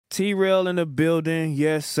T-Rail in the building.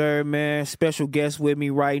 Yes, sir, man. Special guest with me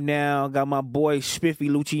right now. Got my boy Spiffy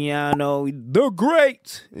Luciano, the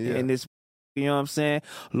great. Yeah. In this, you know what I'm saying?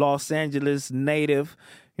 Los Angeles native,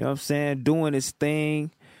 you know what I'm saying? Doing his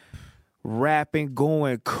thing. Rapping,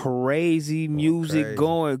 going crazy. Music crazy.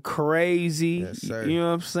 going crazy. Yes, sir. You know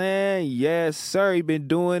what I'm saying? Yes, sir. He been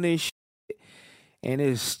doing this shit. And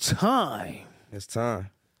it's time. It's time.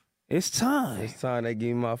 It's time. It's time they give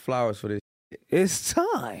me my flowers for this. It's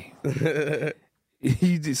time.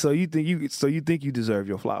 So you think you deserve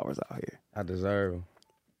your flowers out here? I deserve them.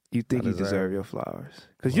 You think I you deserve deserve it. your flowers?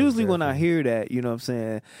 Because Most usually when I definitely. hear that, you know what I'm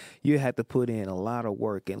saying, you have to put in a lot of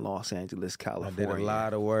work in Los Angeles, I California. did a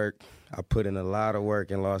lot of work. I put in a lot of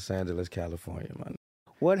work in Los Angeles, California, man.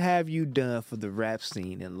 What have you done for the rap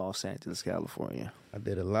scene in Los Angeles, California? I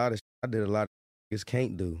did a lot of niggas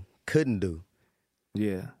can't do, couldn't do.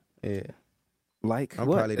 Yeah. Yeah. Like I'm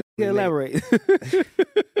what? probably the Yeah, nigga- elaborate.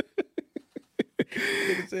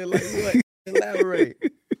 Nigga said like what? Elaborate.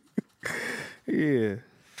 Yeah.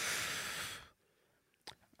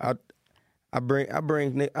 I bring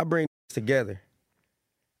niggas together.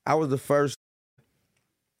 I was the first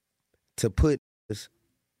to put this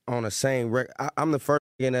on the same record. I'm the first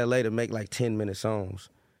in LA to make like 10-minute songs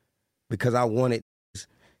because I wanted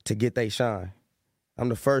to get they shine. I'm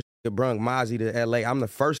the first to bring Mozzie to LA. I'm the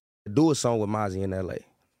first to do a song with Mozzie in LA.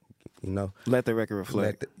 You know? Let the record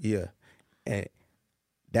reflect. Yeah. And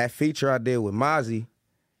that feature I did with Mozzie,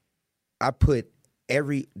 I put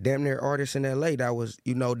every damn near artist in LA that was,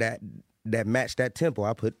 you know, that matched that tempo.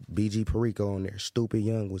 I put BG Perico on there. Stupid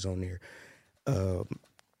Young was on there.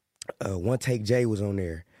 One Take J was on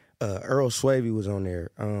there. Earl Swavey was on there.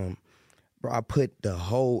 Bro, I put the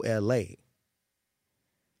whole LA.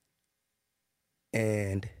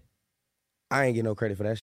 And I ain't get no credit for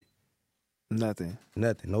that shit. Nothing.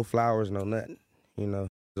 Nothing. No flowers, no nothing. You know,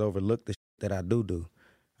 just overlook the shit that I do.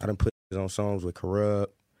 I done put on songs with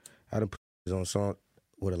Corrupt. I done put on songs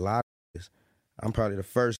with a lot of this. I'm probably the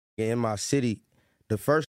first in my city, the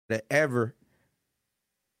first that ever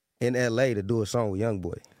in LA to do a song with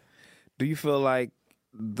Youngboy. Do you feel like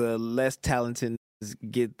the less talented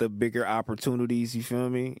get the bigger opportunities, you feel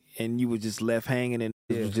me? And you were just left hanging and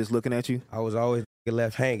Yeah. was just looking at you? I was always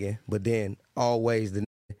left hanging, but then always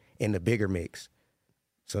in the bigger mix.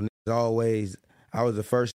 So always, I was the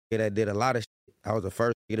first that did a lot of shit. I was the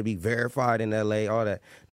first to be verified in LA, all that.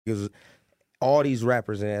 Because all these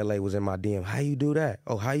rappers in LA was in my DM. How you do that?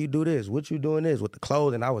 Oh, how you do this? What you doing this? With the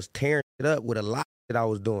clothes, and I was tearing it up with a lot that I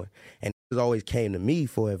was doing. And it always came to me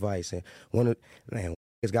for advice. And when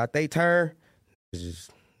it's got they turn,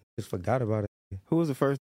 just forgot about it. Who was the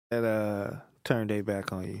first that turned their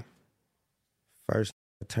back on you? First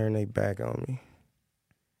turn they back on me.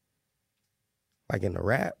 Like in the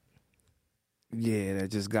rap? Yeah,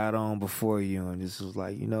 that just got on before you and just was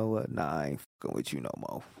like, you know what? Nah, I ain't fucking with you no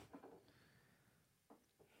more.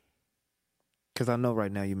 Because I know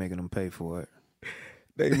right now you're making them pay for it.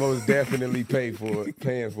 They most definitely paying for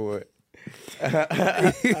it.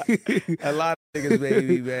 A lot of niggas made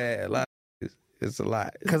me mad. A lot of niggas, it's a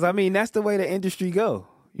lot. Because, I mean, that's the way the industry go.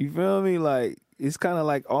 You feel me? Like, it's kind of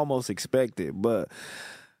like almost expected. But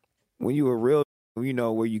when you a real, you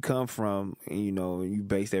know, where you come from, and, you know, you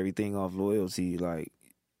based everything off loyalty, like,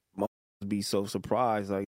 most be so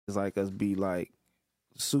surprised. Like, it's like us be, like,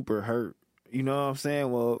 super hurt. You know what I'm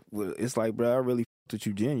saying? Well, it's like, bro, I really fucked with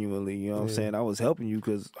you genuinely. You know what I'm saying? I was helping you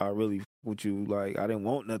because I really fucked with you. Like, I didn't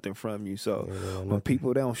want nothing from you. So when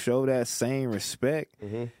people don't show that same respect,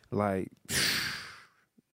 like,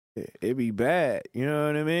 it be bad. You know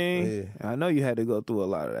what I mean? Yeah. I know you had to go through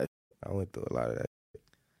a lot of that. I went through a lot of that.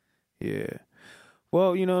 Yeah.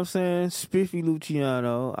 Well, you know what I'm saying? Spiffy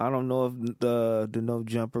Luciano. I don't know if the No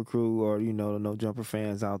Jumper crew or, you know, the No Jumper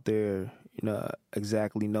fans out there, you know,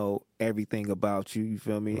 exactly know everything about you. You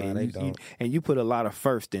feel me? Nah, and they you, don't. and you put a lot of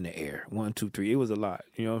first in the air. 1, 2, 3. It was a lot.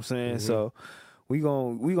 You know what I'm saying? So we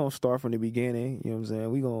gonna start from the beginning. You know what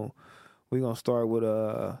I'm saying? We gonna start with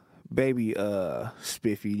baby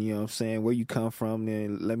Spiffy. You know what I'm saying? Where you come from?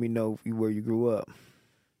 Then let me know where you grew up.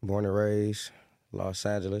 Born and raised, Los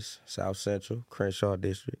Angeles, South Central, Crenshaw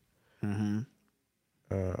District. Mm-hmm.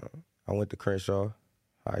 I went to Crenshaw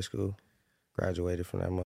High School, graduated from that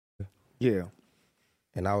mother. Yeah.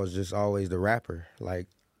 And I was just always the rapper. Like,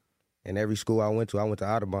 in every school I went to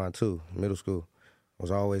Audubon too, middle school. I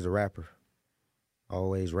was always a rapper.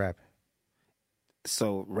 Always rapping.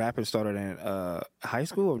 So rapping started in high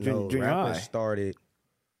school or junior rapping high? started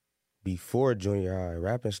before junior high.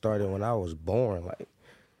 Rapping started when I was born. Like,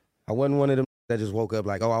 I wasn't one of them that just woke up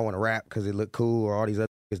like, oh, I want to rap because it looked cool or all these other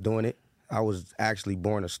niggas doing it. I was actually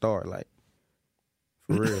born to start. Like,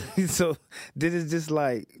 For real. So did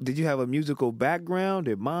you have a musical background?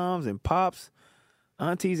 Did moms and pops,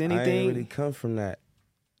 aunties, I ain't anything? really come from that.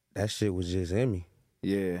 That shit was just in me,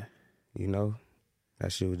 Yeah. you know?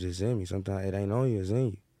 That shit was just in me. Sometimes it ain't on you, it's in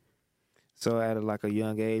you. So at like a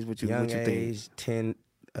young age, what you think? Age, 10,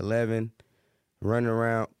 11, running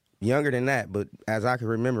around. Younger than that, but as I can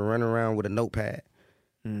remember, running around with a notepad,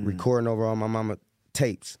 recording over all my mama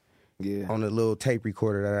tapes. Yeah. On the little tape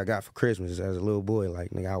recorder that I got for Christmas as a little boy. Like,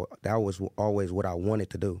 nigga, that was always what I wanted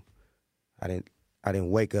to do. I didn't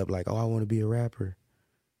wake up like, oh, I want to be a rapper.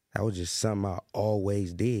 That was just something I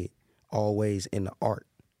always did, always in the art,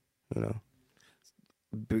 you know.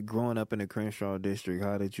 But growing up in the Crenshaw district,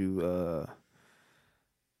 how did you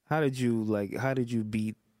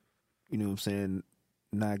beat, you know what I'm saying,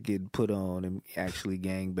 not getting put on and actually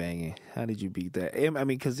gang banging? How did you beat that? I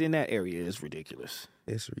mean, because in that area, it's ridiculous.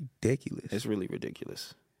 It's ridiculous. It's really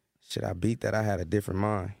ridiculous. Shit, I beat that. I had a different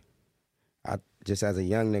mind. I just, as a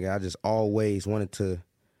young nigga, I just always wanted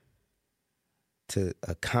to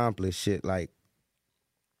accomplish shit, like,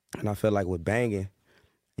 and I felt like with banging,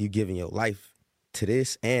 you giving your life to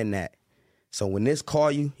this and that. So when this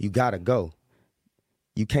call you, you gotta go.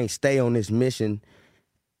 You can't stay on this mission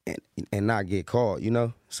and not get called, you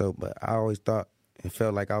know? So, but I always thought and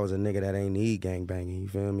felt like I was a nigga that ain't need gang banging, you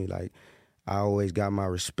feel me? Like, I always got my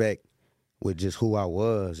respect with just who I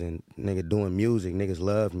was, and nigga doing music, niggas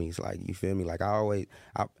love me. It's like, you feel me? Like,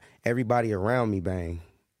 everybody around me bang,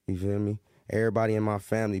 you feel me? Everybody in my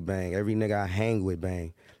family bang. Every nigga I hang with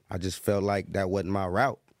bang. I just felt like that wasn't my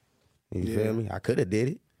route. You feel me? I could have did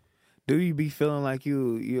it. Do you be feeling like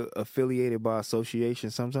you're affiliated by association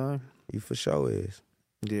sometimes? You for sure is.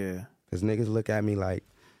 Yeah. Because niggas look at me like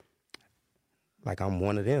I'm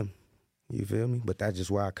one of them. You feel me? But that's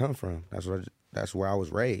just where I come from. That's where I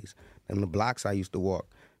was raised. And the blocks I used to walk,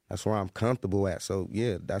 that's where I'm comfortable at. So,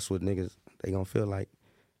 yeah, that's what niggas, they gonna feel like,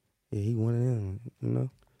 yeah, he one of them, you know?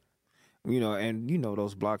 You know, and you know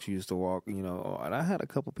those blocks you used to walk, you know, and I had a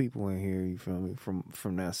couple people in here, you feel me,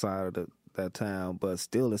 from that side of that town, but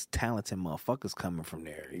still it's talented motherfuckers coming from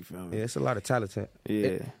there, you feel me? Yeah, it's a lot of talent.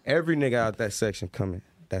 Yeah. Every nigga out that section coming,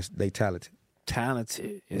 they talented.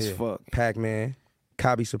 Talented as fuck. Pac-Man,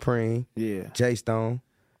 Cobby Supreme, Yeah. J Stone,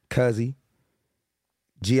 Cuzzy,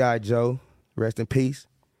 G.I. Joe, rest in peace.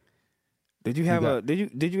 Did you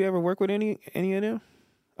ever work with any of them?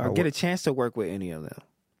 Or get a chance to work with any of them?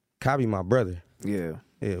 Cobby, my brother. Yeah.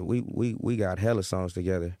 Yeah, we got hella songs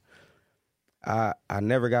together. I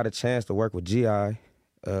never got a chance to work with G.I.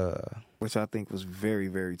 Which I think was very,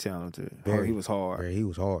 very talented. He was hard. He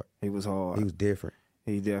was hard. He was hard. He was different.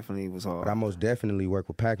 He definitely was hard. But I most definitely worked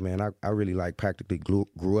with Pac-Man. I really like practically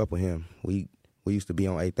grew up with him. We used to be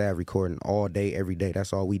on 8th Ave recording all day, every day.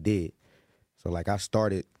 That's all we did. So like I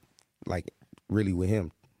started like really with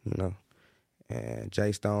him, you know. And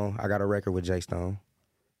J Stone, I got a record with J Stone.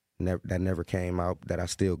 That never came out, that I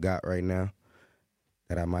still got right now,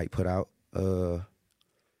 that I might put out. Who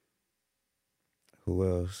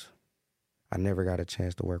else? I never got a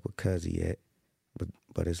chance to work with Cuzzy yet,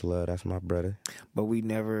 but it's love. That's my brother. But we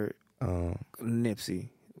never, Nipsey, you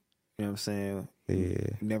know what I'm saying?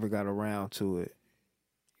 Yeah. Never got around to it.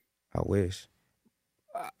 I wish.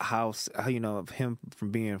 How you know, of him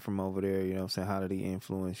from being from over there, you know what I'm saying? How did he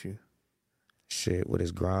influence you? Shit, with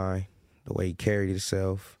his grind, the way he carried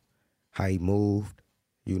himself, how he moved,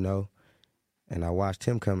 you know. And I watched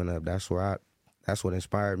him coming up. That's what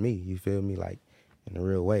inspired me, you feel me? Like, in a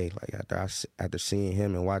real way. Like, after seeing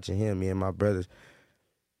him and watching him, me and my brothers,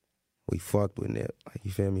 we fucked with Nip. Like,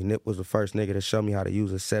 you feel me? Nip was the first nigga to show me how to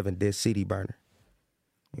use a 7-disc CD burner.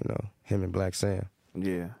 You know, him and Black Sam.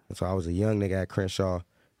 Yeah. And so I was a young nigga at Crenshaw,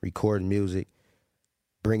 recording music,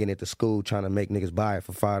 bringing it to school, trying to make niggas buy it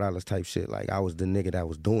for $5 type shit. Like, I was the nigga that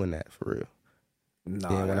was doing that for real.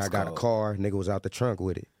 Then when I got a car, nigga was out the trunk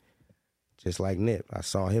with it. Just like Nip. I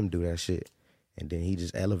saw him do that shit. And then he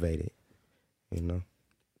just elevated, you know?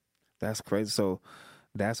 That's crazy. So,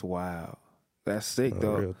 that's wild. That's sick,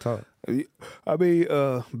 though. Real talk. I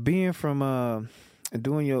mean, being from,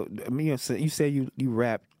 doing you said you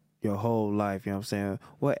rap your whole life, you know what I'm saying?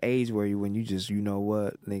 What age were you when you just, you know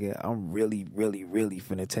what, nigga, I'm really, really, really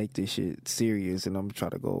finna take this shit serious and I'm gonna try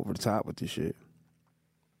to go over the top with this shit?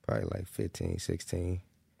 Probably like 15, 16.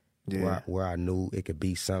 Yeah. Where I knew it could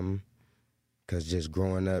be something. Because just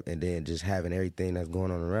growing up and then just having everything that's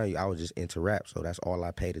going on around you, I was just into rap. So that's all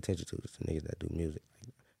I paid attention to, is the niggas that do music.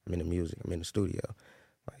 Like, I'm in the music. I'm in the studio.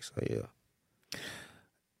 Like, so, yeah.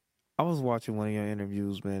 I was watching one of your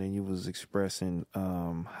interviews, man, and you was expressing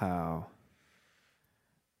how,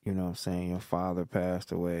 you know what I'm saying, your father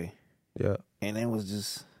passed away. Yeah. And it was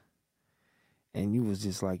just, and you was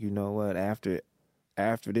just like, you know what? After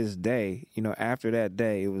this day, after that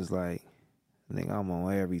day, it was like, nigga, I'm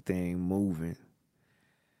on everything moving.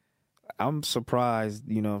 I'm surprised,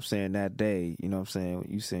 you know what I'm saying, that day, you know what I'm saying,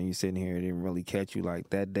 you saying you sitting here, it didn't really catch you like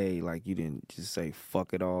that day, like you didn't just say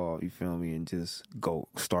fuck it all, you feel me, and just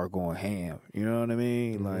start going ham. You know what I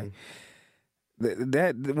mean? Mm-hmm. Like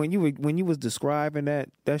that when you was describing that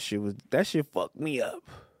shit fucked me up.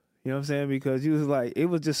 You know what I'm saying? Because you was like, it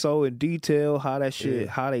was just so in detail how that shit,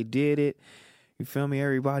 how they did it. You feel me?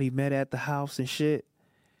 Everybody met at the house and shit.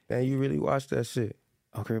 Man, you really watched that shit?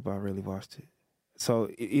 Okay, but I really watched it. So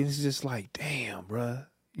it's just like, damn, bruh.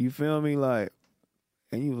 You feel me? Like,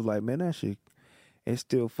 and you was like, man, that shit, it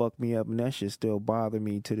still fucked me up, and that shit still bother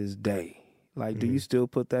me to this day. Like, do you still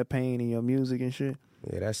put that pain in your music and shit?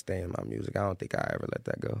 Yeah, that's staying in my music. I don't think I ever let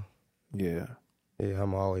that go. Yeah. Yeah,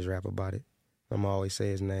 I'm always rap about it. I'm always say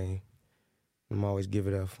his name. I'm always give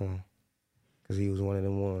it up for him. Because he was one of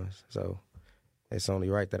them ones. So it's only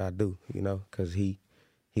right that I do, because he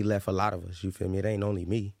left a lot of us, you feel me? It ain't only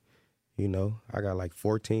me, I got like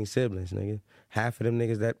 14 siblings, nigga. Half of them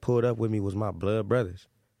niggas that pulled up with me was my blood brothers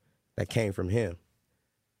that came from him.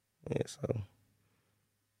 Yeah, so,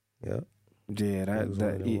 yep. Yeah,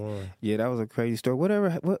 that was a crazy story.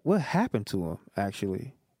 What happened to him,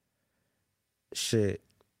 actually? Shit.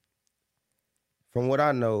 From what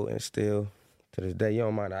I know, and still to this day, you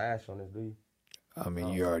don't mind I ask on this, do you? I mean,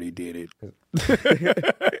 you already did it.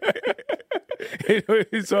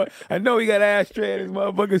 So I know we got an ashtray in this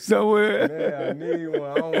motherfucker somewhere. Man, I need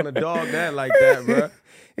one. I don't want to dog that like that, bro.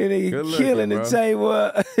 And they killing the table.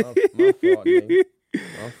 My fault, nigga.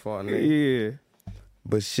 My fault, nigga. Yeah.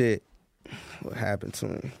 But shit, what happened to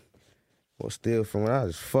him? Well, still, from when I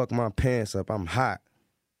just fucked my pants up, I'm hot.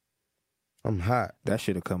 That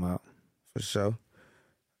should have come out. For sure.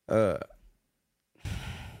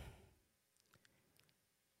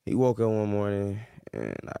 He woke up one morning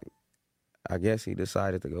and I guess he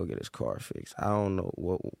decided to go get his car fixed. I don't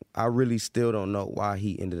know I really still don't know why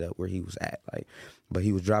he ended up where he was at. But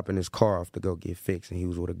he was dropping his car off to go get fixed and he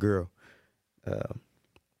was with a girl.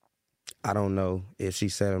 I don't know if she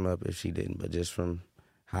set him up, if she didn't, but just from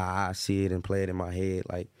how I see it and play it in my head,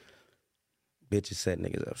 like, bitches set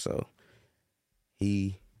niggas up. So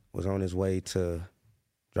he was on his way to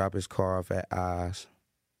drop his car off at Oz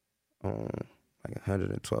on like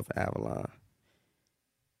 112th Avalon.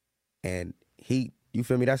 And he, you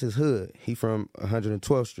feel me, that's his hood. He from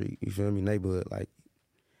 112th Street, you feel me, neighborhood. Like,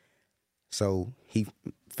 so he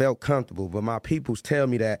felt comfortable. But my peoples tell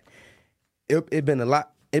me that it been a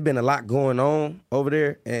lot going on over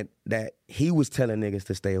there, and that he was telling niggas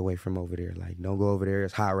to stay away from over there. Like, don't go over there,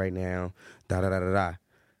 it's hot right now, da-da-da-da-da.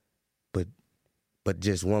 But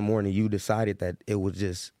just one morning, you decided that it was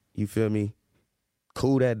just, you feel me,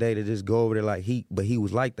 cool that day to just go over there but he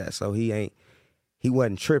was like that, so he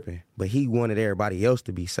wasn't tripping, but he wanted everybody else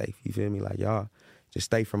to be safe, you feel me? Like, y'all, just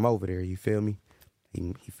stay from over there, you feel me?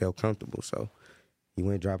 He felt comfortable, so he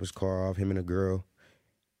went drop his car off, him and a girl,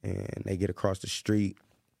 and they get across the street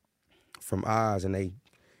from Oz, and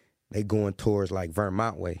they going towards, like,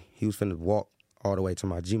 Vermont way. He was finna walk all the way to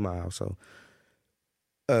my G-Ma house, so,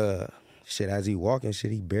 shit, as he walking,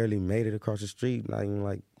 shit, he barely made it across the street, not even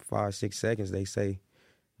like 5-6 seconds.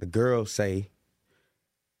 The girls say,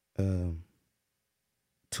 two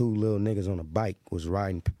little niggas on a bike was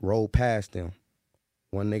rolled past them.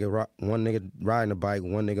 One nigga riding a bike,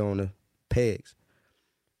 one nigga on the pegs.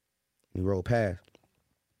 He rolled past.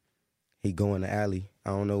 He go in the alley.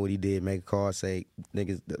 I don't know what he did, make a call, say,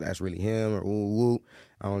 niggas, that's really him, or woo woo.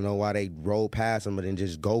 I don't know why they rolled past him, but then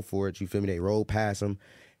just go for it, you feel me? They rolled past him.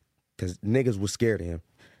 Because niggas was scared of him.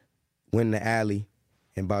 Went in the alley,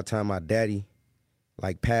 and by the time my daddy,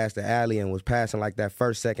 like, passed the alley and was passing, like, that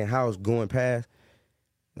first, second house going past,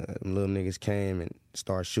 little niggas came and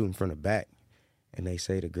started shooting from the back. And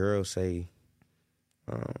the girls say,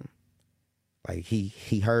 like,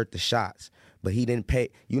 he heard the shots, but he didn't pay.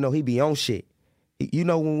 You know, he be on shit.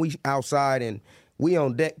 When we outside and we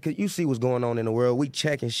on deck, because you see what's going on in the world, we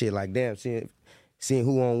checking shit, like, damn, seeing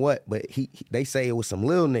who on what, but they say it was some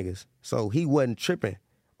lil niggas. So he wasn't tripping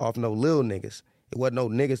off no lil niggas. It wasn't no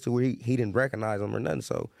niggas to where he didn't recognize them or nothing.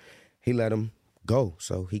 So he let them go.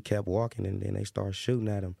 So he kept walking, and then they started shooting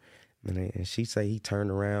at him. And she say he turned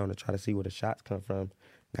around to try to see where the shots come from,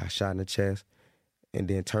 got shot in the chest, and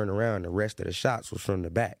then turned around. And the rest of the shots was from the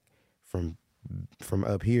back, from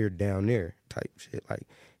up here down there type shit. Like,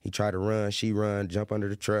 he tried to run, she run, jump under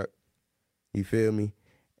the truck. You feel me?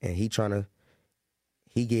 And he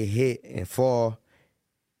get hit and fall,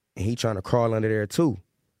 and he trying to crawl under there too,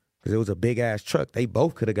 because it was a big ass truck. They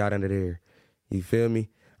both could have got under there. You feel me?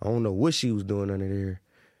 I don't know what she was doing under there.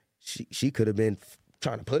 She could have been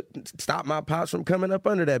trying to stop my pops from coming up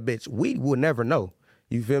under that bitch. We would never know.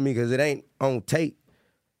 You feel me? Because it ain't on tape.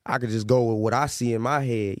 I could just go with what I see in my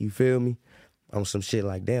head. You feel me? On some shit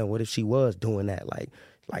like, damn, what if she was doing that? Like,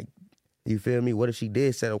 you feel me? What if she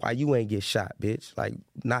did say, why you ain't get shot, bitch? Like,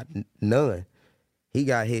 not none. He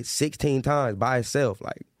got hit 16 times by himself.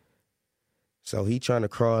 Like, so he trying to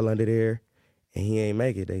crawl under there, and he ain't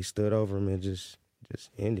make it. They stood over him and just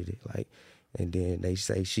ended it. Like, and then they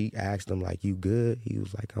say she asked him, like, you good? He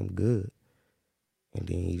was like, I'm good. And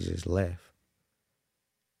then he just left.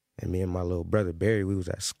 And me and my little brother Barry, we was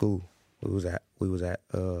at school. We was at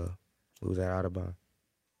Audubon.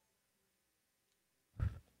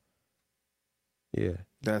 Yeah.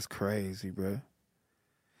 That's crazy, bro.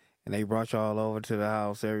 And they brought y'all over to the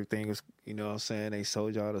house. Everything was, you know what I'm saying? They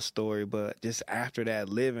told y'all the story. But just after that,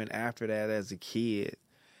 living after that as a kid,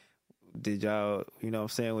 did y'all, you know what I'm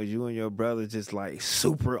saying, was you and your brother just like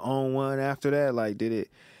super on one after that? Like, did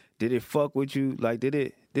it fuck with you? Like, did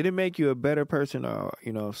it make you a better person, or,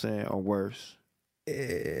 you know what I'm saying, or worse?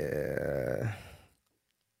 Yeah.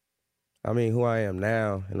 I mean, who I am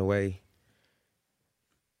now, in a way,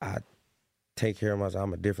 I take care of myself.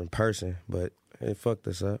 I'm a different person, but it fucked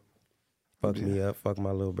us up. Fucked me up, fucked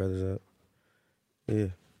my little brothers up. Yeah.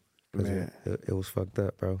 Man. It was fucked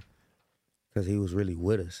up, bro. Because he was really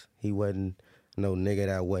with us. He wasn't no nigga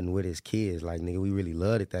that wasn't with his kids. Like, nigga, we really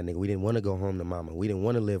loved it, that nigga. We didn't want to go home to mama. We didn't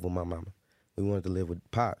want to live with my mama. We wanted to live with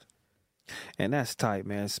Pops. And that's tight,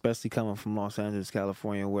 man, especially coming from Los Angeles,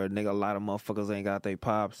 California, where, nigga, a lot of motherfuckers ain't got their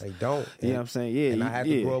pops. They don't. You know what I'm saying? Yeah. And I had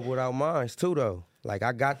to grow up without mine, too, though. Like,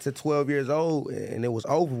 I got to 12 years old, and it was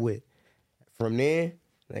over with. From then,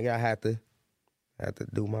 nigga, I had to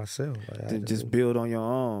do myself. Just build on your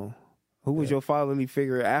own. Who was your fatherly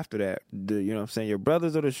figure after that? You know what I'm saying? Your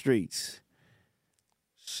brothers or the streets?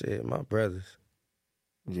 Shit, my brothers.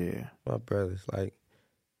 Yeah. My brothers. Like,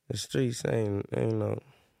 the streets ain't no...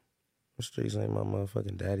 The streets ain't my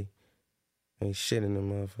motherfucking daddy. Ain't shit in the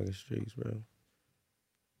motherfucking streets, bro.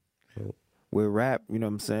 So, with rap, you know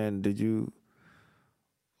what I'm saying, did you,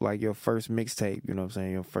 like, your first mixtape, you know what I'm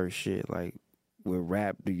saying, your first shit, like, with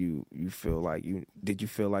rap, do you feel like did you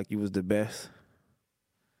feel like you was the best?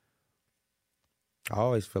 I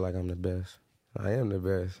always feel like I'm the best. I am the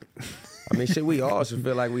best. I mean, shit, we all should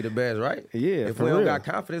feel like we the best, right? Yeah, if for we real. don't got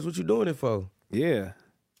confidence, what you doing it for? Yeah.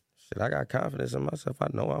 Shit, I got confidence in myself. I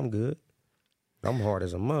know I'm good. I'm hard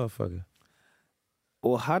as a motherfucker.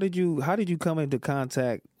 Well, how did you come into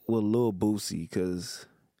contact with Lil Boosie? Because,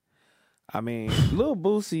 I mean, Lil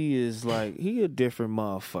Boosie is like, he a different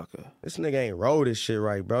motherfucker. This nigga ain't roll this shit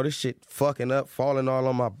right, bro. This shit fucking up, falling all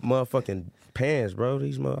on my motherfucking pants, bro.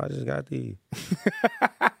 I just got these.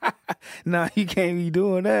 Nah, you can't be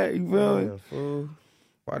doing that. You feel me? Fool.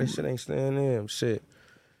 Why this shit ain't staying in? Shit.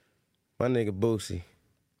 My nigga Boosie.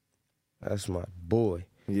 That's my boy.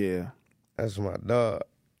 Yeah. That's my dog.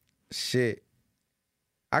 Shit.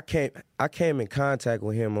 I came in contact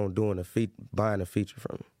with him on buying a feature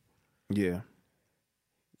from him. Yeah.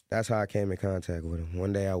 That's how I came in contact with him.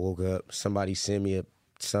 One day I woke up, somebody sent me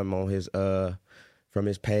something on his from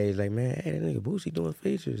his page, like, man, hey, that nigga Boosie doing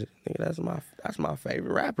features. Nigga, that's my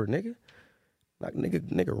favorite rapper, nigga. Like,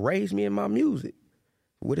 nigga raised me in my music,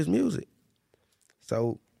 with his music.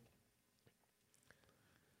 So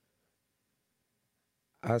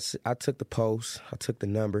I took the post, I took the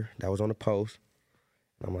number that was on the post,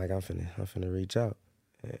 and I'm like, I'm finna reach out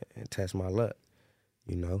and test my luck.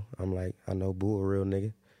 You know, I'm like, I know Boo a real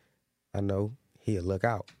nigga. I know he'll look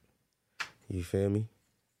out. You feel me?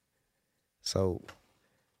 So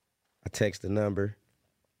I text the number.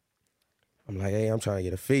 I'm like, hey, I'm trying to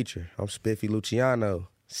get a feature. I'm Spiffy Luciano.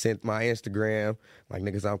 Sent my Instagram, like,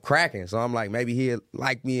 niggas, I'm cracking. So I'm like, maybe he'll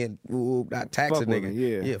like me and I tax a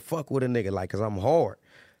nigga. Yeah, fuck with a nigga, like, cause I'm hard.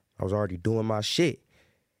 I was already doing my shit.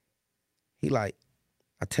 He like,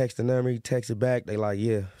 I text the number, he texted back. They like,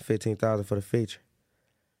 yeah, $15,000 for the feature.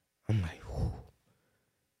 I'm like, whoo.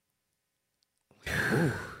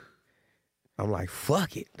 I'm like,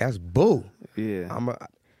 fuck it, that's Boo. Yeah.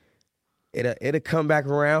 It'll come back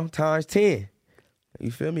around times 10.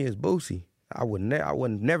 You feel me? It's Boosie. I would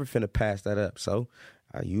never finna pass that up. So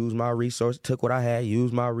I used my resources, took what I had,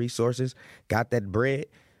 used my resources, got that bread,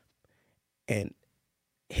 and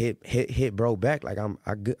hit bro back like I'm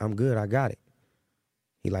good, I got it.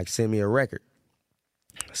 He like sent me a record.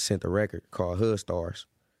 I sent a record called Hood Stars.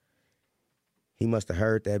 He must have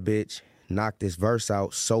heard that bitch, knocked this verse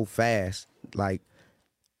out so fast, like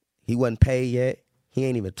he wasn't paid yet. He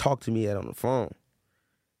ain't even talked to me yet on the phone.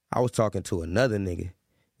 I was talking to another nigga.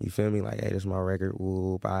 You feel me? Like, hey, this is my record.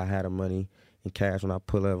 Whoop, I had the money. And Cash, when I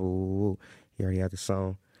pull up, he already had the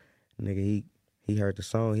song. Nigga, he heard the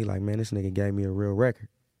song. He like, man, this nigga gave me a real record.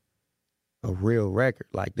 A real record.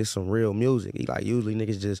 Like, this some real music. He like, usually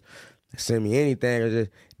niggas just send me anything or just,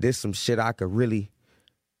 this some shit I could really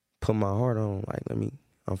put my heart on. Like,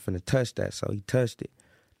 I'm finna touch that. So he touched it.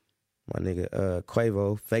 My nigga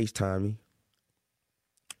Quavo FaceTime me.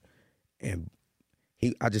 And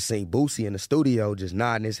I just seen Boosie in the studio just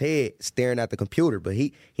nodding his head, staring at the computer. But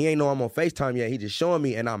he ain't know I'm on FaceTime yet. He just showing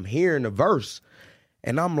me, and I'm hearing the verse.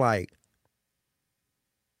 And I'm like,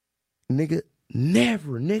 nigga,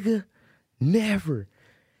 never.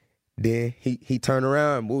 Then he turned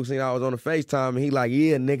around, and Boosie and I was on the FaceTime, and he like,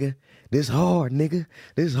 yeah, nigga, this hard, nigga.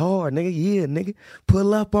 Yeah, nigga,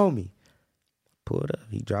 pull up on me. Pulled up.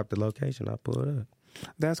 He dropped the location, I pulled up.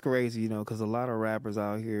 That's crazy, because a lot of rappers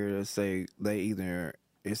out here that say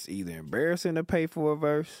it's either embarrassing to pay for a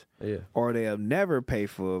verse, or they'll never pay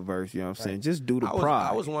for a verse. You know what I'm saying? Just do the pride.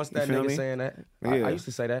 I was once that nigga saying that. Yeah. I used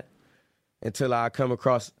to say that until I come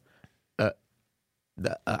across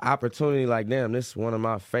the opportunity. Like, damn, this is one of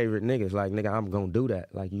my favorite niggas. Like, nigga, I'm gonna do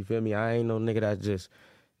that. Like, you feel me? I ain't no nigga that just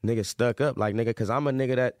nigga stuck up, like, nigga, because I'm a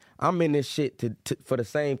nigga that I'm in this shit for the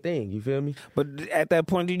same thing. You feel me? But at that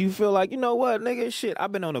point, did you feel like, you know what, nigga, shit,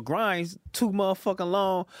 I've been on the grinds too motherfucking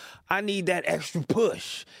long. I need that extra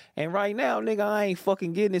push. And right now, nigga, I ain't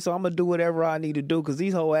fucking getting it, so I'm gonna do whatever I need to do, because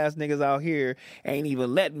these whole ass niggas out here ain't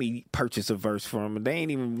even let me purchase a verse from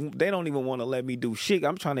them. They don't even want to let me do shit.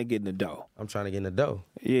 I'm trying to get in the dough. Yeah. I'm trying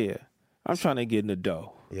to get in the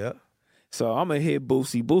dough. Yeah. So I'm gonna hit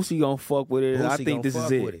Boosie. Boosie gonna fuck with it. I think this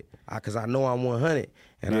is it. Because I know I'm 100,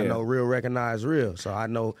 and I know real recognize real. So I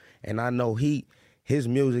know his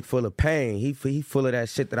music full of pain. He full of that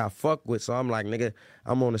shit that I fuck with. So I'm like, nigga,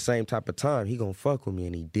 I'm on the same type of time. He gonna fuck with me,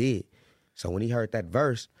 and he did. So when he heard that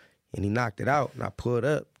verse and he knocked it out, and I pulled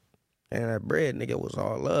up, and that bread, nigga, was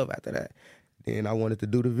all love after that. Then I wanted to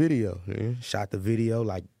do the video. Shot the video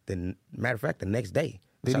like matter of fact the next day.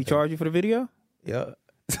 Did he charge you for the video? Yeah.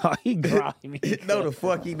 Oh, he grimy. No, the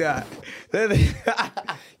fuck he not.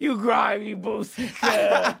 You grimy, Boosie.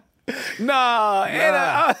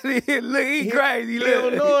 Nah. Look, he crazy. He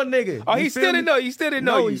don't know a nigga. Oh, he still didn't know you.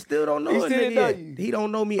 No, he still don't know a nigga yet. He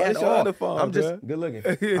don't know me at all. I'm just good looking.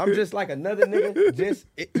 I'm just like another nigga, just,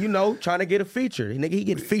 trying to get a feature. Nigga, he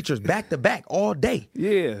get features back to back all day.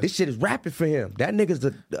 Yeah. This shit is rapping for him. That nigga's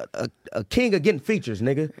a king of getting features,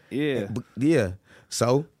 nigga. Yeah. Yeah.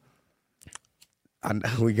 So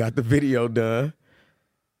we got the video done,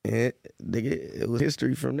 and nigga, it was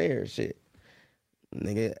history from there. Shit,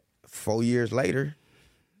 nigga, 4 years later,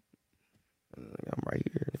 I'm right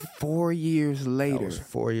here. Nigga. 4 years later, that was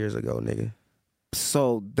 4 years ago, nigga.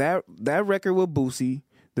 So that record with Boosie,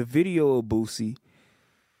 the video of Boosie,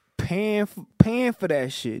 paying for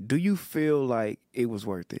that shit. Do you feel like it was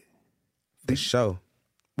worth it? For sure.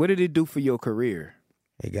 What did it do for your career?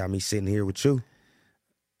 It got me sitting here with you.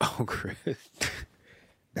 Oh, Chris.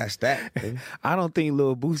 That's that. Man. I don't think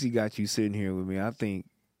Lil Boosie got you sitting here with me. I think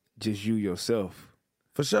just you yourself.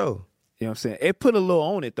 For sure. You know what I'm saying? It put a little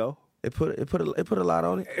on it though. It put a lot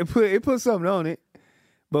on it. It put something on it.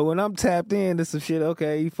 But when I'm tapped into some shit,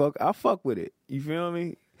 okay, I fuck with it. You feel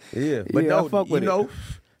me? Yeah. But I fuck with it.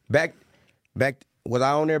 Back was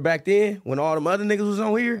I on there back then when all them other niggas was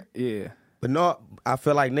on here? Yeah. But no, I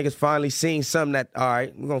feel like niggas finally seen something that, all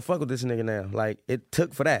right, we're gonna fuck with this nigga now. Like, it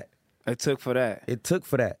took for that. It took for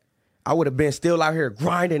that. I would have been still out here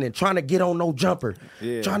grinding and trying to get on No Jumper.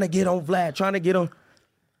 Yeah. Trying to get on Vlad, trying to get on.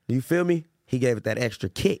 You feel me? He gave it that extra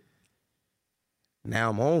kick. Now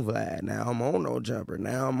I'm on Vlad. Now I'm on No Jumper.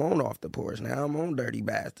 Now I'm on Off the Porch. Now I'm on Dirty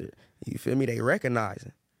Bastard. You feel me? They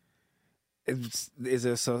recognizing. Is it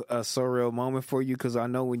a surreal moment for you? Because I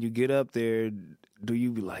know when you get up there, do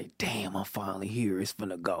you be like, damn, I'm finally here. It's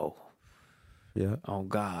finna go. Yeah. Oh,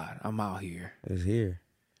 God, I'm out here. It's here.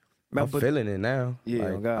 I'm feeling it now. Yeah,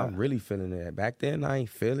 like, oh God. I'm really feeling it. Back then, I ain't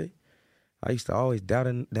feel it. I used to always doubt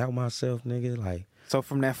myself, nigga. Like, so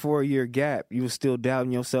from that 4-year gap, you was still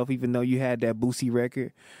doubting yourself, even though you had that Boosie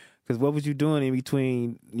record. Because what was you doing in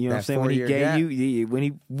between? You know what I'm saying? When he gave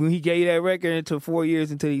when he gave you that record into 4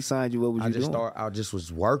 years until he signed you, what was you doing? I just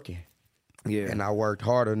was working. Yeah, and I worked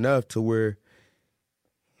hard enough to where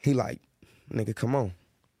he like, nigga, come on,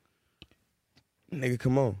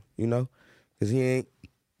 you know, because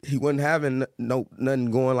he wasn't having nothing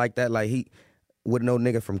going like that. Like, he with no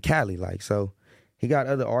nigga from Cali, like, so he got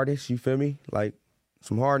other artists. You feel me? Like,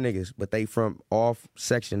 some hard niggas, but they from off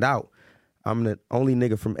sectioned out. I'm the only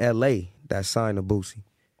nigga from LA that signed to Boosie.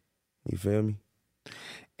 You feel me?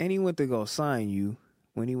 And he went to go sign you.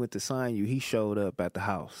 When he went to sign you, he showed up at the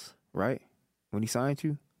house, right? When he signed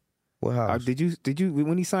you? What house? Did you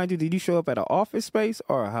when he signed you? Did you show up at an office space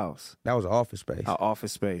or a house? That was an office space. An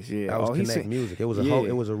office space, yeah. That was Connect Music. It was a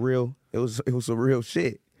it was some real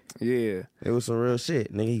shit. Yeah. It was some real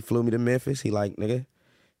shit. Nigga, he flew me to Memphis. He like, nigga,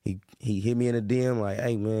 he hit me in the DM like,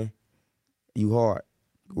 hey man, you hard.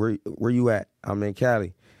 Where you at? I'm in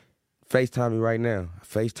Cali. FaceTime me right now. I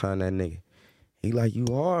FaceTime that nigga. He like, you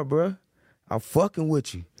hard, bruh. I'm fucking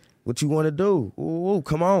with you. What you want to do? Ooh,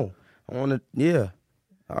 come on. I want to, yeah.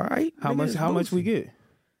 All right. How much we get?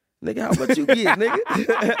 Nigga, how much you get,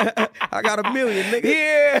 nigga? I got $1 million, nigga.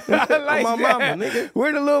 Yeah, I like my that. mama, nigga.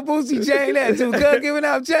 Where the little Boosie chain at? Too? Cuz giving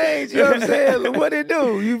out change, you know what I'm saying? What it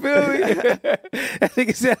do? You feel me? That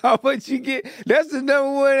nigga said, how much you get? That's the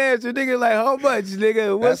number one answer. Nigga like, how much,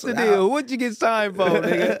 nigga? What's the deal? What you get signed for,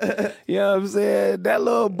 nigga? You know what I'm saying? That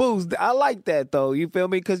little boost. I like that, though. You feel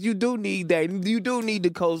me? Because you do need that. You do need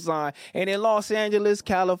the cosign. And in Los Angeles,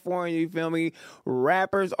 California, you feel me?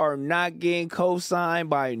 Rappers are not getting cosigned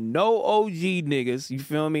by no OG niggas. You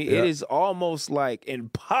feel me? Yeah. It is almost like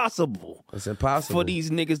impossible. It's impossible for these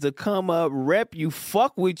niggas to come up, rep you,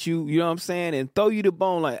 fuck with you, you know what I'm saying, and throw you the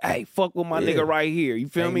bone like, hey, fuck with my nigga right here. You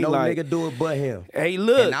feel Ain't me? no like, nigga do it but him. Hey,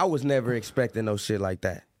 look. And I was never expecting no shit like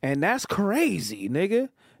that. And that's crazy, nigga.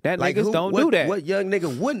 That like niggas don't do that. What young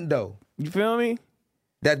nigga wouldn't though? You feel me?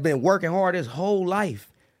 That's been working hard his whole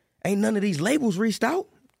life. Ain't none of these labels reached out.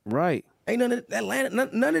 Right. Ain't none of Atlanta,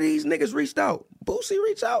 none of these niggas reached out. Boosie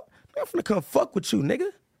reached out. I'm finna come fuck with you, nigga.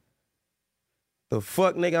 The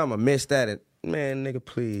fuck, nigga, I'ma miss that. Man, nigga,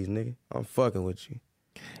 please, nigga. I'm fucking with you.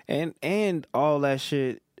 And all that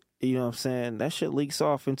shit, you know what I'm saying, that shit leaks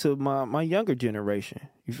off into my younger generation.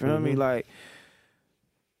 You feel me? Like,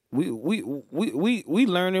 we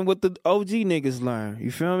learning what the OG niggas learn.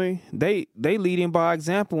 You feel me? They leading by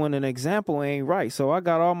example, and an example ain't right. So I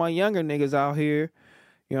got all my younger niggas out here,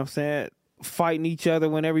 you know what I'm saying, fighting each other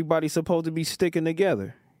when everybody's supposed to be sticking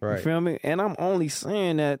together. Right. You feel me? And I'm only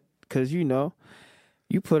saying that because, you know,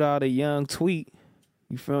 you put out a young tweet,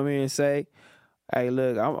 you feel me, and say, hey,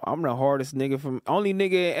 look, I'm the hardest nigga only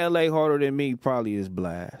nigga in LA harder than me probably is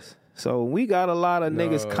Blast. So we got a lot of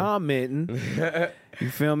niggas commenting, you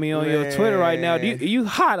feel me, on your Twitter right now. You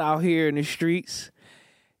hot out here in the streets,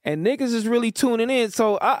 and niggas is really tuning in.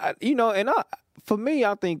 So, for me,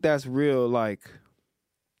 I think that's real, like,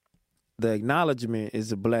 the acknowledgement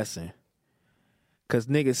is a blessing. Cause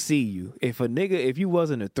niggas see you. If you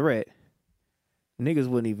wasn't a threat, niggas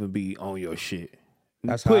wouldn't even be on your shit.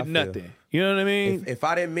 That's how I feel. Nothing. You know what I mean? If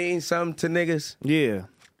I didn't mean something to niggas, yeah.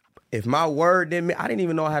 If my word didn't mean, I didn't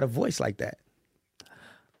even know I had a voice like that.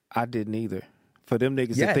 I didn't either. For them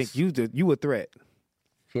niggas to think you a threat.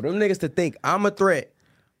 For them niggas to think I'm a threat,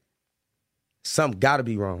 something gotta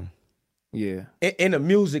be wrong. Yeah. In a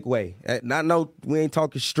music way. We ain't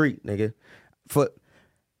talking street, nigga.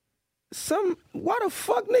 Why the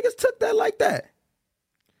fuck niggas took that like that?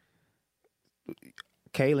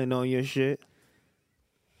 Kalen on your shit.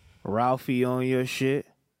 Ralphie on your shit.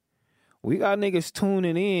 We got niggas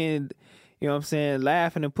tuning in, you know what I'm saying,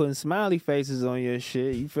 laughing and putting smiley faces on your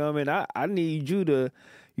shit. You feel me? And I need you to,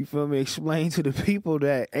 you feel me, explain to the people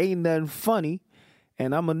that ain't nothing funny.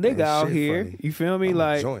 And I'm a nigga out here. Funny. You feel me? I'm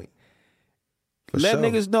like, a joint. Let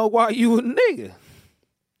niggas know why you a nigga.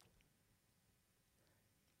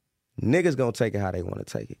 Niggas gonna take it how they want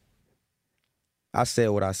to take it. I said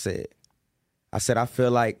what I said. I said I feel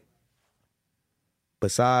like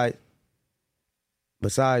besides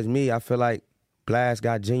me, I feel like Blast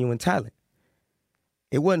got genuine talent.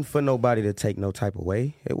 It wasn't for nobody to take no type of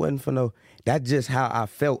way. It wasn't for that's just how I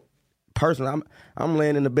felt personally. I'm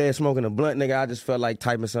laying in the bed smoking a blunt, nigga. I just felt like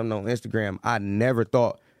typing something on Instagram. I never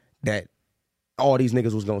thought that all these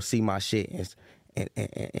niggas was gonna see my shit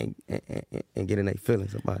and get in their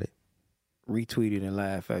feelings about it. Retweet it and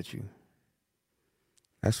laugh at you.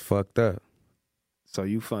 That's fucked up. So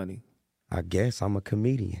you funny. I guess I'm a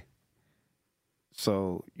comedian.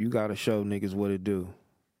 So you gotta show niggas what it do.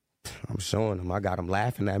 I'm showing them. I got them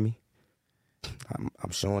laughing at me.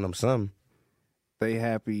 I'm showing them something. They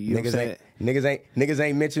happy. You Niggas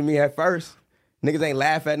ain't mention me at first. Niggas ain't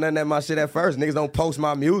laugh at none of my shit at first. Niggas don't post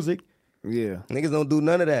my music. Yeah. Niggas don't do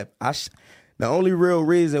none of that. The only real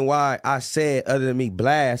reason why I said other than me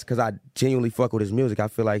Blast, because I genuinely fuck with his music. I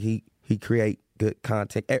feel like he create good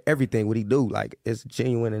content. Everything what he do, like, it's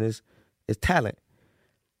genuine and it's talent.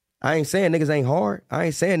 I ain't saying niggas ain't hard. I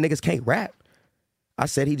ain't saying niggas can't rap. I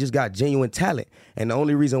said he just got genuine talent. And the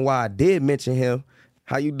only reason why I did mention him,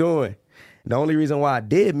 how you doing? The only reason why I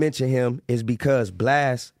did mention him is because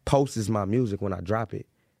Blast posts my music when I drop it.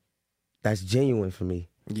 That's genuine for me.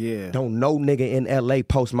 Yeah. Don't no nigga in LA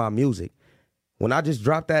post my music. When I just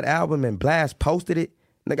dropped that album and Blast posted it,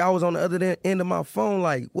 Nigga, I was on the other end of my phone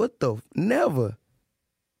like, what the, never.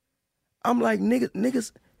 I'm like,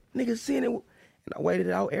 niggas seeing it. And I waited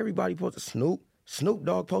it out. Everybody posted. Snoop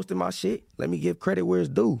Dogg posted my shit. Let me give credit where it's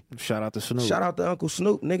due. Shout out to Snoop. Shout out to Uncle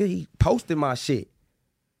Snoop, nigga. He posted my shit.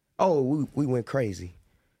 Oh, we went crazy.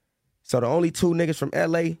 So the only two niggas from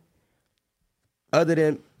LA, other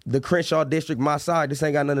than the Crenshaw district, my side, this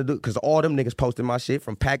ain't got nothing to do, because all them niggas posted my shit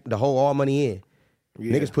from Pack the whole All Money In.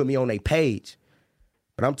 Yeah. Niggas put me on their page.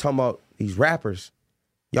 But I'm talking about these rappers.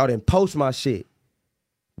 Y'all didn't post my shit.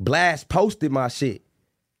 Blast posted my shit.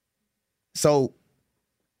 So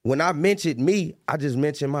when I mentioned me, I just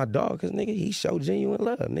mentioned my dog, because, nigga, he showed genuine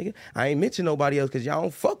love, nigga. I ain't mention nobody else because y'all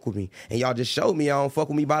don't fuck with me. And y'all just showed me y'all don't fuck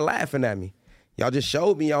with me by laughing at me. Y'all just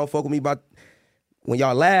showed me y'all don't fuck with me by, when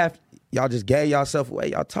y'all laughed, y'all just gave yourself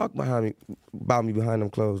away. Y'all talk about me behind them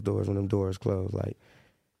closed doors when them doors closed. Like,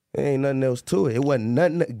 there ain't nothing else to it. It wasn't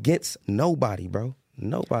nothing against nobody, bro.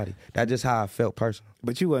 Nobody. That's just how I felt personally.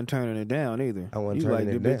 But you wasn't turning it down either. I wasn't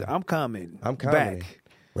turning it down. I'm commenting. Back.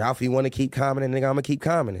 Ralphie want to keep commenting, nigga, I'm going to keep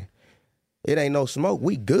commenting. It ain't no smoke.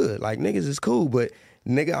 We good. Like, niggas is cool, but,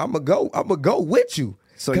 nigga, I'm going to go with you.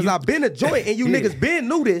 Because I've been a joint, and you niggas been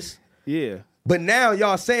knew this. Yeah. But now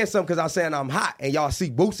y'all saying something because I'm saying I'm hot, and y'all see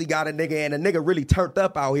Boosie got a nigga, and the nigga really turned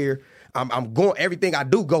up out here. I'm going, everything I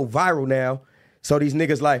do go viral now. So these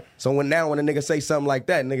niggas like, so when a nigga say something like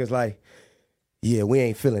that, niggas like, yeah, we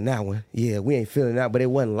ain't feeling that one. Yeah, we ain't feeling that, but it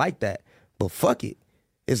wasn't like that. But fuck it.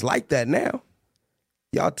 It's like that now.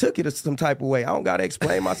 Y'all took it some type of way. I don't got to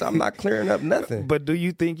explain myself. I'm not clearing up nothing. But do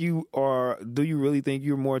you really think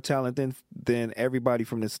you're more talented than everybody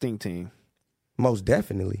from the Sting team? Most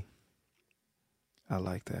definitely. I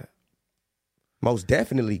like that. Most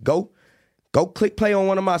definitely. Go click play on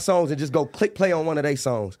one of my songs and just go click play on one of their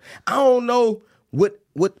songs. I don't know what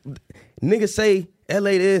niggas say,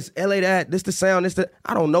 LA this, LA that, this the sound,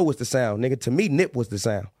 I don't know what's the sound, nigga. To me, Nip was the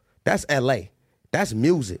sound. That's LA. That's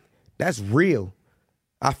music. That's real.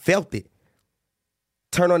 I felt it.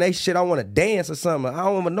 Turn on they shit, I want to dance or something. I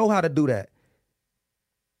don't even know how to do that.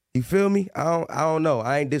 You feel me? I don't know.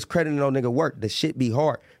 I ain't discrediting no nigga work. The shit be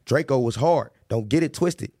hard. Draco was hard. Don't get it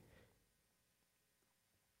twisted.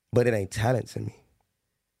 But it ain't talent to me.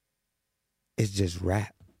 It's just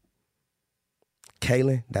rap.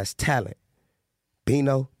 Kalen, that's talent.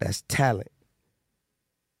 Bino, that's talent.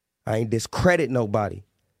 I ain't discredit nobody.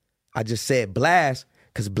 I just said Blast,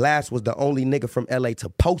 because Blast was the only nigga from LA to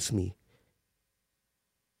post me.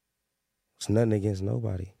 It's nothing against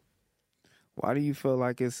nobody. Why do you feel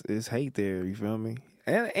like it's hate there? You feel me?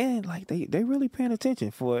 And like they really paying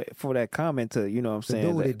attention for that comment to, you know what I'm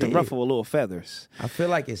saying, to ruffle a little feathers. I feel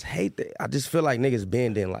like it's hate there. I just feel like niggas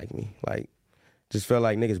been didn't like me. Like, just feel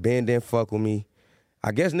like niggas been didn't fuck with me.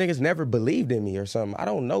 I guess niggas never believed in me or something. I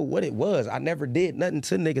don't know what it was. I never did nothing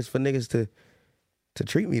to niggas for niggas to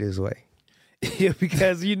treat me this way. Yeah,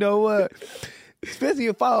 because you know what? Especially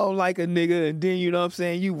if I don't like a nigga and then, you know what I'm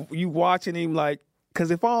saying, you watching him like, because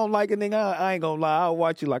if I don't like a nigga, I ain't gonna lie, I'll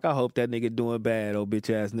watch you like, I hope that nigga doing bad, old bitch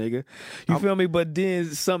ass nigga. You feel me? But then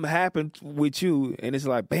something happened with you and it's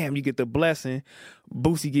like, bam, you get the blessing.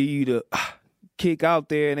 Boosie give you the kick out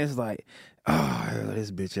there and it's like, this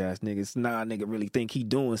bitch ass nigga. Nah, nigga really think he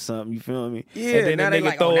doing something. You feel me? Yeah. And then now they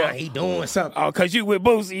like, nah, he doing something. Oh, cause you with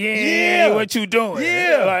Boosie. Yeah. What you doing?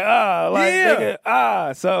 Yeah.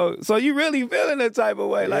 Nigga. So you really feeling that type of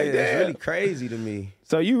way? Like that? It's really crazy to me.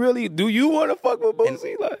 So do you want to fuck with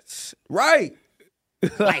Boosie? Right.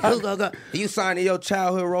 Like who go? You signing your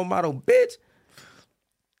childhood role model, bitch?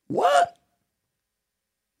 What?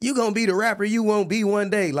 You gonna be the rapper you won't be one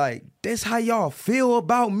day? Like this how y'all feel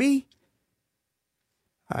about me?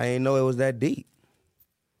 I ain't know it was that deep.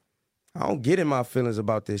 I don't get in my feelings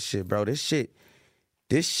about this shit, bro. This shit,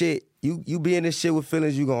 you be in this shit with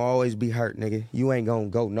feelings, you gonna always be hurt, nigga. You ain't gonna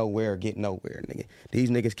go nowhere or get nowhere, nigga.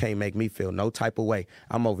 These niggas can't make me feel no type of way.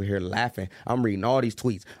 I'm over here laughing. I'm reading all these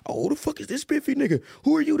tweets. Oh, who the fuck is this spiffy nigga?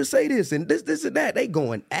 Who are you to say this and this and that? They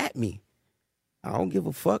going at me. I don't give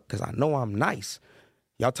a fuck because I know I'm nice.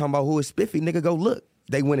 Y'all talking about who is spiffy, nigga, go look.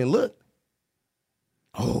 They went and looked.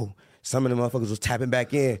 Oh, some of the motherfuckers was tapping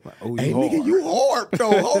back in. Oh, hey, nigga, you hard,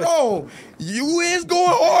 though. Hold on. You is going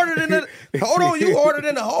harder than you harder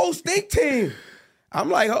than the whole Stink team. I'm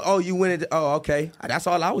like, oh, you went into, oh, okay. That's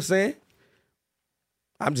all I was saying.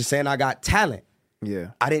 I'm just saying I got talent.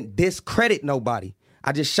 Yeah. I didn't discredit nobody.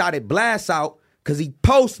 I just shot at Blast out because he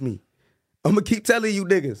post me. I'm going to keep telling you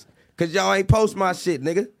niggas because y'all ain't post my shit,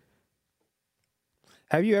 nigga.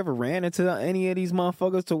 Have you ever ran into any of these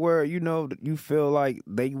motherfuckers to where, you know, you feel like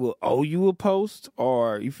they will owe you a post?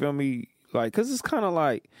 Or, you feel me? Like, because it's kind of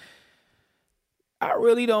like, I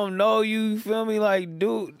really don't know you. You feel me? Like,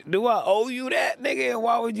 do I owe you that, nigga? And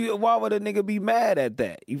why would a nigga be mad at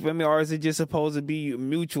that? You feel me? Or is it just supposed to be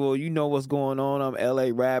mutual? You know what's going on. I'm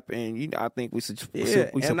LA rap, and I think we supposed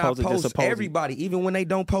and I to post just everybody, even when they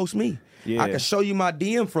don't post me. Yeah. I can show you my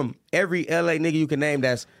DM from every LA nigga you can name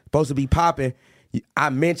that's supposed to be popping.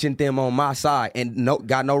 I mentioned them on my side and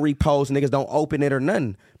got no reposts. Niggas don't open it or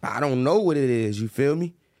nothing. I don't know what it is. You feel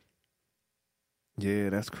me? Yeah,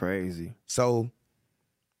 that's crazy. So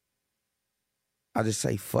I just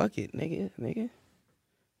say, fuck it, nigga.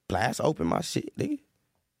 Blast open my shit, nigga.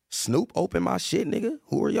 Snoop open my shit, nigga.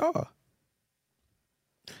 Who are y'all?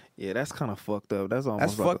 Yeah, that's kind of fucked up. That's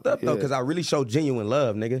almost fucked up though, because I really show genuine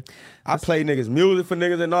love, nigga. I play niggas music for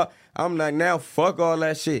niggas and all. I'm like, now fuck all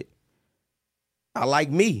that shit. I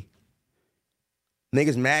like me.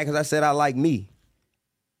 Niggas mad because I said I like me.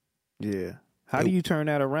 Yeah. How do you turn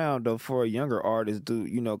that around though for a younger artist, dude?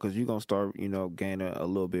 You know, because you're gonna start, gaining a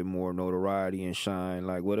little bit more notoriety and shine.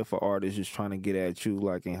 Like, what if an artist is trying to get at you?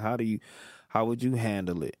 Like, and how would you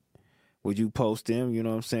handle it? Would you post them? You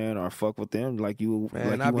know what I'm saying, or fuck with them like you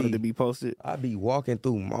wanted to be posted? I be walking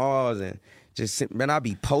through malls and I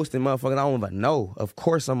be posting motherfuckers I don't even know. Of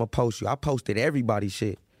course I'm gonna post you. I posted everybody's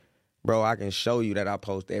shit. Bro, I can show you that I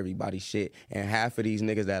post everybody's shit. And half of these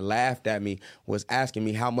niggas that laughed at me was asking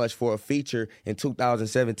me how much for a feature in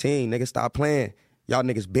 2017. Niggas, stop playing. Y'all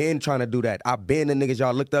niggas been trying to do that. I been the niggas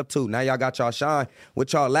y'all looked up to. Now y'all got y'all shine.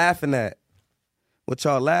 What y'all laughing at? What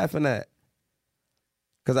y'all laughing at?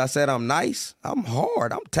 Because I said I'm nice? I'm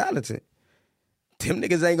hard. I'm talented. Them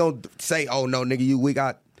niggas ain't gonna say, oh no, nigga, you weak.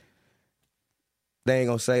 They ain't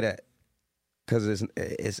gonna say that. Because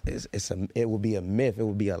it would be a myth. It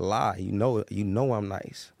would be a lie. You know I'm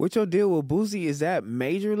nice. What's your deal with Boosie? Is that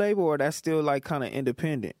major label or that's still like kind of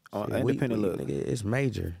independent? Independent look? Nigga, it's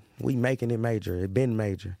major. We making it major. It been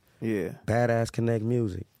major. Yeah. Badass Connect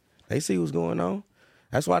Music. They see what's going on.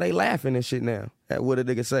 That's why they laughing and shit now at what a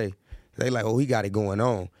nigga say. They like, oh, he got it going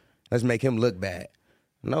on. Let's make him look bad.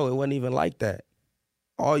 No, it wasn't even like that.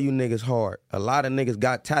 All you niggas hard. A lot of niggas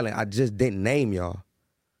got talent. I just didn't name y'all.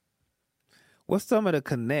 What's some of the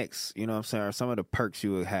connects, you know what I'm saying, or some of the perks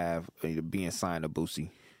you would have being signed to Boosie?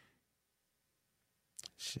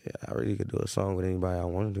 Shit, I really could do a song with anybody I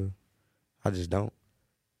want to do. I just don't.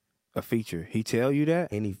 A feature. He tell you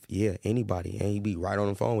that? Anybody. And he be right on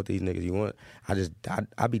the phone with these niggas you want.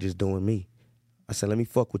 I be just doing me. I said, let me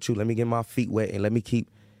fuck with you. Let me get my feet wet and let me keep,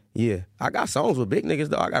 I got songs with big niggas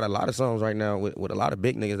though. I got a lot of songs right now with a lot of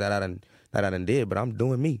big niggas that I done did, but I'm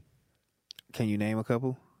doing me. Can you name a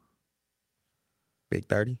couple? Big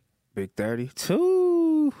 30. Big 30.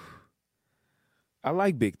 2. I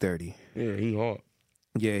like Big 30. Yeah, he hard.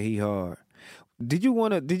 Yeah, he hard. Did you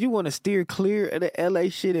wanna steer clear of the LA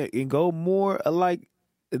shit and go more like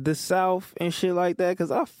the South and shit like that?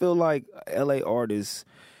 Cause I feel like LA artists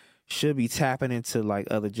should be tapping into like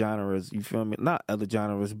other genres. You feel me? Not other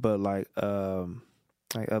genres, but like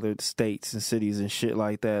other states and cities and shit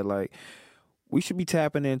like that. Like we should be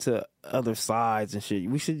tapping into other sides and shit.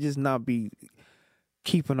 We should just not be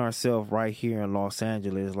keeping ourselves right here in Los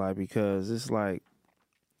Angeles, like, because it's like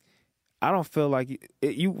I don't feel like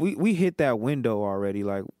we hit that window already.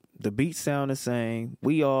 Like the beats sound the same,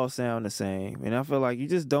 we all sound the same, and I feel like you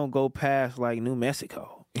just don't go past like New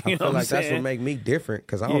Mexico. I feel like that's what make me different,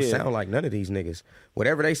 because I don't sound like none of these niggas.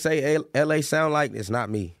 Whatever they say LA sound like, it's not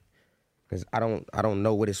me, because I don't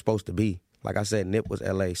know what it's supposed to be. Like I said, Nip was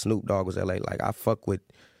LA, Snoop Dogg was LA. Like I fuck with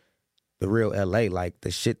the real LA. Like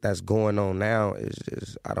the shit that's going on now is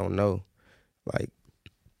just, I don't know. Like,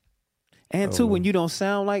 and too, when you don't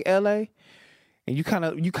sound like LA and you kind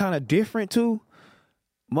of different too,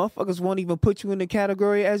 motherfuckers won't even put you in the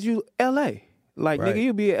category as you LA. Like, right. Nigga,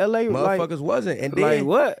 you be LA. Motherfuckers like, wasn't. And then like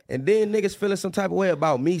what? And then niggas feeling some type of way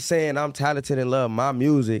about me saying I'm talented and love my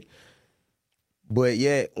music. But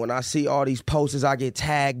yet, when I see all these posters I get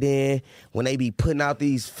tagged in, when they be putting out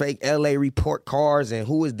these fake LA report cards and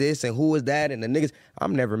who is this and who is that, and the niggas,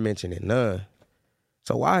 I'm never mentioning none.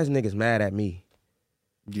 So why is niggas mad at me?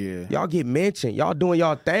 Yeah. Y'all get mentioned. Y'all doing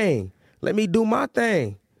y'all thing. Let me do my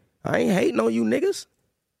thing. I ain't hating on you niggas.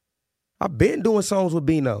 I've been doing songs with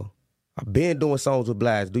Bino. I've been doing songs with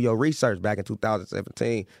Blast. Do your research back in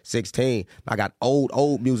 2017, 16. I got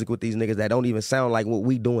old music with these niggas that don't even sound like what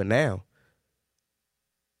we doing now.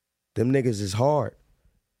 Them niggas is hard.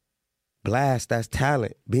 Blast, that's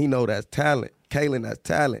talent. Bino, that's talent. Kalen, that's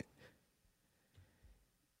talent.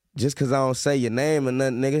 Just because I don't say your name or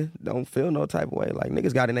nothing, nigga, don't feel no type of way. Like,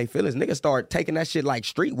 niggas got in their feelings. Niggas start taking that shit like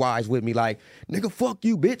streetwise with me. Like, nigga, fuck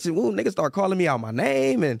you, bitch. And niggas start calling me out my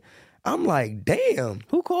name. And I'm like, damn.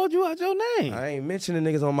 Who called you out your name? I ain't mentioning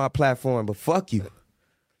niggas on my platform, but fuck you.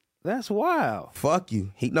 That's wild. Fuck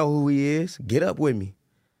you. He know who he is. Get up with me.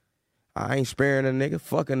 I ain't sparing a nigga.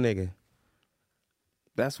 Fuck a nigga.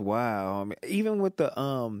 That's wild. I mean, even with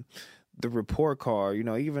the report card, you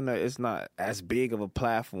know, even though it's not as big of a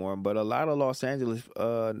platform, but a lot of Los Angeles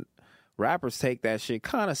rappers take that shit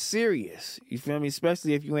kind of serious. You feel me?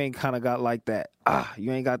 Especially if you ain't kind of got like that.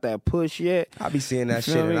 You ain't got that push yet. I be seeing that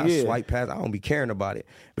shit and I swipe past. I don't be caring about it.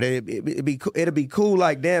 But it'd be cool.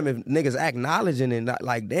 Like damn, if niggas acknowledging it, not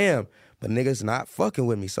like damn. But niggas not fucking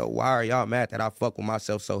with me. So why are y'all mad that I fuck with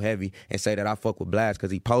myself so heavy and say that I fuck with Blast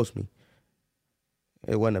because he post me?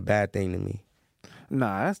 It wasn't a bad thing to me.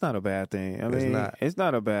 Nah, that's not a bad thing. I mean, it's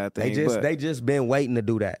not a bad thing. They just been waiting to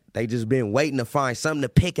do that. They just been waiting to find something to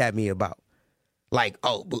pick at me about. Like,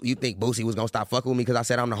 oh, you think Boosie was gonna stop fucking with me because I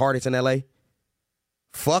said I'm the hardest in LA?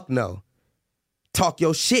 Fuck no. Talk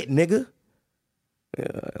your shit, nigga.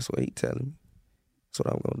 Yeah, that's what he telling me. That's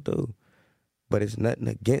what I'm gonna do. But it's nothing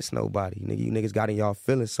against nobody. Nigga, you niggas got in y'all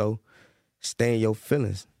feelings, so stay in your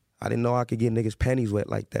feelings. I didn't know I could get niggas' panties wet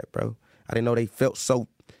like that, bro. I didn't know they felt so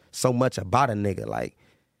much about a nigga. Like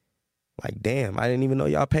damn, I didn't even know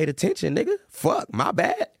y'all paid attention, nigga. Fuck, my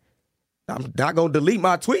bad. I'm not gonna delete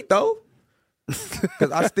my tweet though.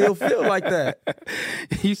 Cause I still feel like that.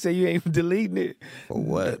 You say you ain't deleting it. For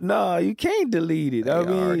what? No, you can't delete it. I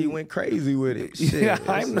mean, already went crazy with it. Shit,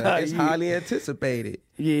 it's highly anticipated.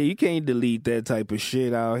 Yeah, you can't delete that type of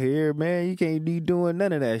shit out here, man. You can't be doing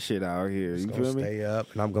none of that shit out here. You feel me? Stay up,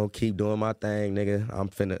 and I'm gonna keep doing my thing, nigga.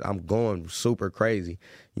 I'm going super crazy.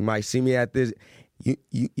 You might see me at this.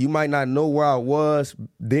 You might not know where I was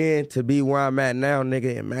then to be where I'm at now,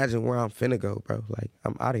 nigga. Imagine where I'm finna go, bro. Like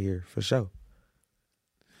I'm out of here for sure.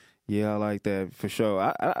 Yeah, I like that for sure.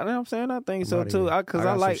 I know what I'm saying. I think so too. Cause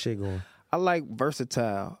I like shit going. I like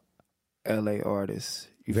versatile LA artists.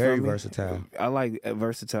 You Very feel me? versatile. I like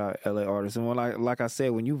versatile LA artists, and when like I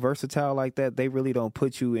said, when you versatile like that, they really don't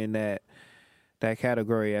put you in that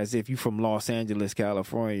category as if you from Los Angeles,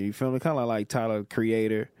 California. You feel me? Kind of like Tyler,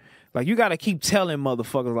 Creator. Like you gotta keep telling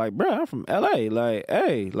motherfuckers like, bro, I'm from LA. Like,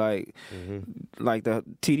 hey, like, like the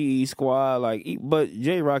TDE squad. Like, but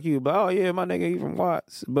J Rock, you, but oh yeah, my nigga, he from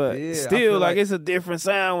Watts. But yeah, still, like it's a different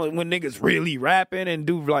sound when niggas really rapping and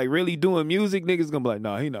really doing music. Niggas gonna be like,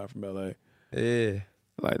 nah, he not from LA. Yeah,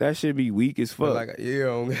 like that shit be weak as fuck. Like,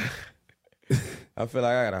 yeah. I feel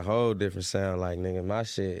like I got a whole different sound. Like, nigga, my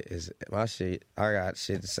shit. I got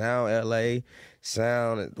shit sound LA,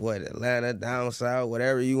 sound Atlanta, down south,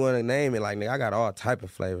 whatever you want to name it. Like, nigga, I got all type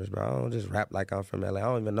of flavors, bro. I don't just rap like I'm from LA. I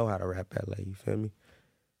don't even know how to rap LA. You feel me?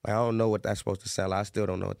 Like, I don't know what that's supposed to sound like. I still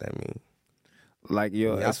don't know what that means. Like,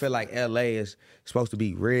 yo, I feel like LA is supposed to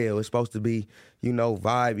be real. It's supposed to be, you know,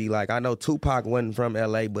 vibey. Like, I know Tupac wasn't from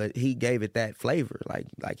LA, but he gave it that flavor.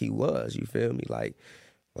 Like he was. You feel me? Like,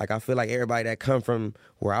 I feel like everybody that come from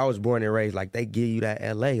where I was born and raised, like, they give you that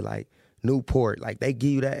L.A., like, Newport. Like, they give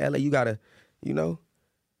you that L.A. You got to, you know,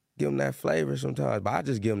 give them that flavor sometimes. But I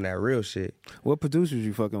just give them that real shit. What producers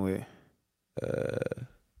you fucking with?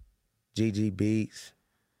 GG Beats.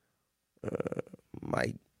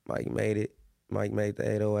 Mike made it. Mike made the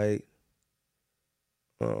 808.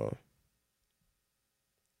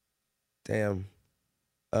 Damn.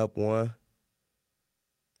 Up One.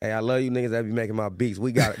 Hey, I love you niggas that be making my beats.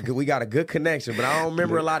 We got a good connection, but I don't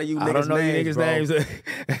remember a lot of you niggas' names. I don't know you niggas'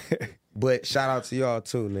 names. But shout out to y'all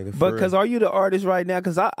too, nigga. But because are you the artist right now?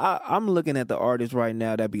 Because I'm looking at the artists right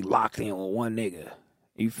now that be locked in with one nigga.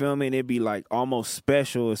 You feel me? And it be like almost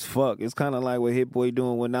special as fuck. It's kind of like what Hit Boy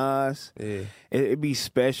doing with Nas. Yeah. It be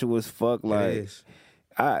special as fuck. Like,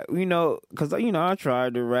 because I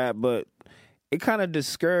tried to rap, but it kind of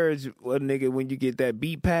discouraged a nigga when you get that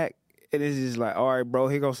beat pack. And it's just like, all right, bro,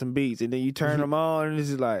 here goes some beats. And then you turn them on, and it's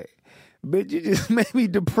just like, bitch, you just made me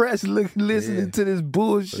depressed listening to this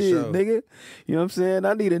bullshit, nigga. You know what I'm saying?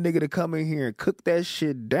 I need a nigga to come in here and cook that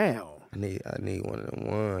shit down. I need one of them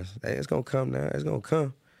ones. Hey, it's going to come now. It's going to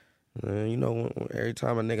come. You know, every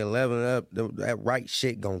time a nigga leveling up, that right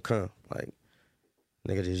shit going to come. Like,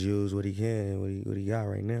 nigga just use what he can, what he got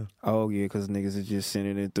right now. Oh, yeah, because niggas is just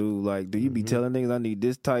sending it through. Like, do you be telling niggas I need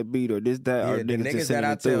this type beat or this, that? Yeah, or the niggas that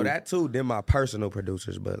I tell that too, they're my personal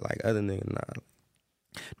producers, but like other niggas, nah.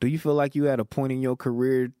 Do you feel like you at a point in your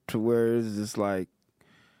career to where it's just like,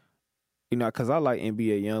 you know, because I like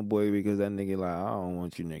NBA Youngboy because that nigga like, I don't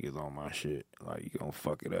want you niggas on my shit. Like, you gonna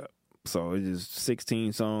fuck it up. So it's just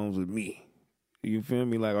 16 songs with me. You feel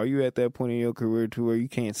me? Like, are you at that point in your career to where you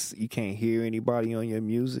can't hear anybody on your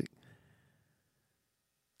music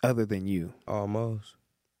other than you? Almost.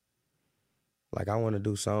 Like, I want to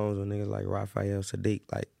do songs with niggas like Raphael Sadiq.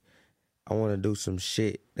 Like, I want to do some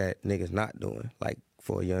shit that niggas not doing, like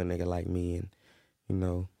for a young nigga like me, and you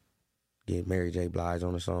know, get Mary J. Blige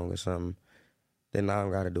on a song or something. Then I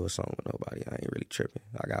don't got to do a song with nobody. I ain't really tripping.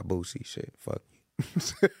 I got Boosie shit. Fuck you.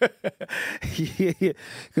 Yeah,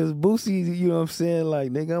 because Boosie, you know what I'm saying?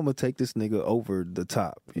 Like, nigga, I'm going to take this nigga over the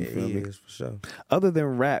top. You feel me? Is, for sure. Other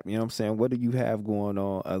than rap, you know what I'm saying? What do you have going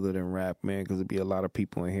on other than rap, man? Because there'd be a lot of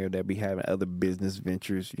people in here that be having other business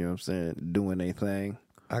ventures, you know what I'm saying? Doing their thing.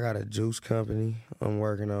 I got a juice company I'm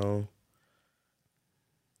working on.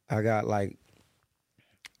 I got like,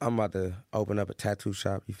 I'm about to open up a tattoo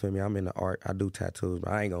shop, you feel me? I'm in the art. I do tattoos,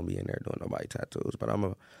 but I ain't going to be in there doing nobody tattoos. But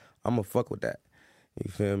I'm a fuck with that. You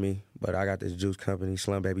feel me? But I got this juice company,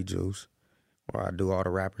 Slum Baby Juice, where I do all the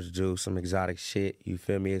rappers' juice, some exotic shit. You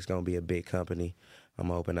feel me? It's going to be a big company. I'm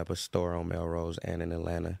going to open up a store on Melrose and in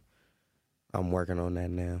Atlanta. I'm working on that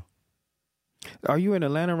now. Are you in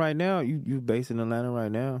Atlanta right now? You based in Atlanta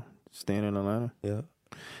right now? Staying in Atlanta? Yeah.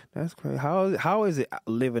 That's crazy. How is it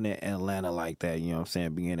living in Atlanta like that? You know what I'm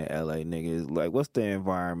saying? Being in LA, niggas. Like, what's the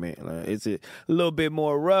environment? Like, is it a little bit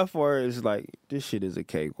more rough, or is like this shit is a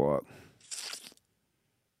cakewalk?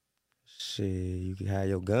 Shit, you can have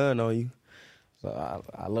your gun on you. So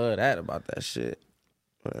I love that about that shit.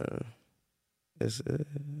 It's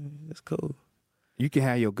cool. You can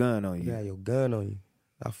have your gun on You you, can have your gun on you.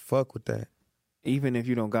 I fuck with that. even if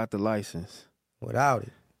you don't got the license. Without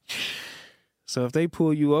it, So if they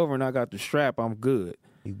pull you over and I got the strap, I'm good.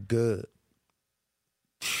 you good.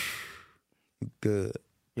 You good.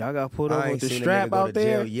 Y'all got pulled I over ain't with the seen a strap nigga go out to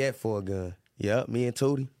there? jail yet for a gun. Yep, me and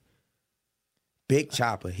Tootie. Big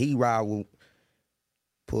chopper. He ride with,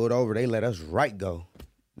 pulled over. They let us right go.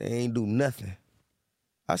 They ain't do nothing.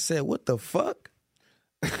 I said, what the fuck?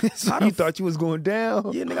 So you thought you was going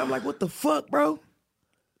down? Yeah, nigga, I'm like, what the fuck, bro?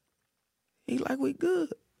 He like, we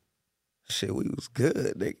good. Shit, we was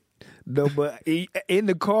good, nigga. No, but in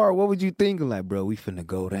the car, what was you thinking? Like, bro, we finna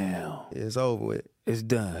go down. It's over with. It's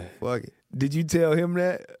done. Fuck it. Did you tell him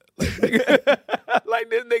that? Like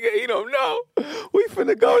this nigga, he don't know. We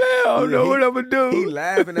finna go down. I don't know what I'm gonna do. He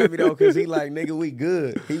laughing at me though, cause he like, nigga, we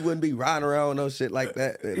good. He wouldn't be riding around with no shit like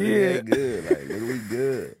that. Nigga, we ain't good. Like, nigga, we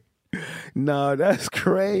good. Nah, that's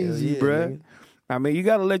crazy, Yeah, bruh. nigga. I mean, you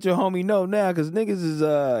gotta let your homie know now, cause niggas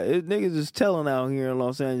is telling out here in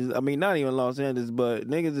Los Angeles. I mean, not even Los Angeles, but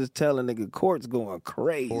niggas is telling court's going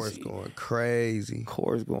crazy. Court's going crazy.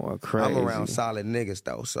 Court's going crazy. I'm around solid niggas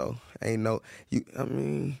though, so ain't no you.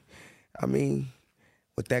 I mean,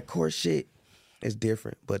 with that court shit, it's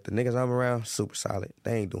different. But the niggas I'm around, super solid.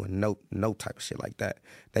 They ain't doing no type of shit like that.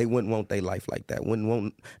 They wouldn't want their life like that. Wouldn't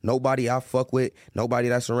want nobody I fuck with, nobody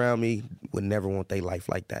that's around me would never want their life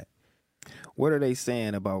like that. What are they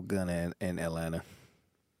saying about Gunna in Atlanta?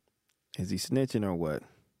 Is he snitching or what?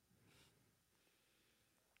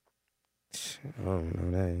 I don't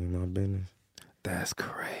know. That ain't my business. That's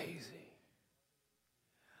crazy.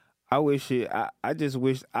 I wish I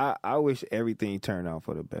wish everything turned out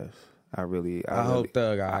for the best. I hope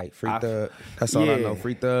Thug, all right. Free Thug. That's all I know.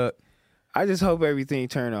 Free Thug. I just hope everything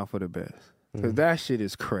turned out for the best. Because that shit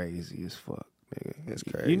is crazy as fuck, nigga. It's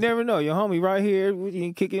crazy. You never know. Your homie right here,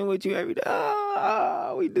 we kick in with you every day.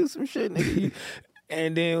 We do some shit, nigga.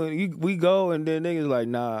 And then we go, and then niggas like,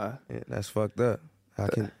 nah. Yeah, that's fucked up. How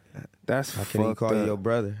can you call him your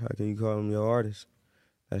brother? How can you call him your artist?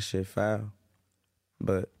 That shit foul.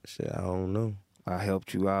 But shit, I don't know. I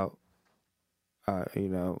helped you out.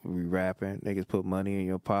 We rapping. Niggas put money in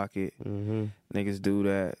your pocket. Mm-hmm. Niggas do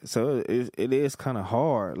that. So it is kind of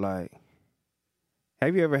hard. Like,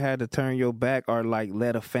 have you ever had to turn your back or like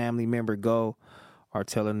let a family member go or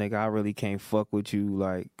tell a nigga I really can't fuck with you,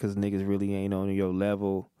 like, cause niggas really ain't on your level?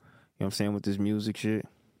 You know what I'm saying, with this music shit?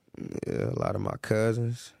 Yeah, a lot of my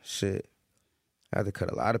cousins, shit. I had to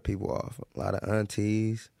cut a lot of people off. A lot of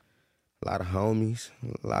aunties, a lot of homies.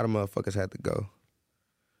 A lot of motherfuckers had to go.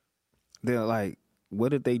 They're like, what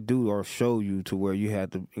did they do or show you to where you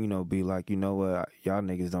had to, be like, you know what, y'all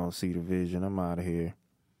niggas don't see the vision. I'm out of here.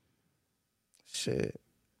 Shit.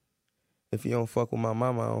 If you don't fuck with my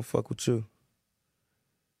mama, I don't fuck with you.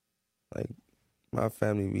 Like, my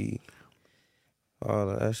family be all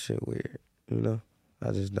of that shit weird,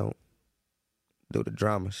 I just don't do the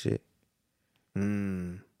drama shit.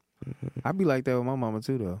 I be like that with my mama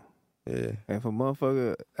too, though. Yeah. And for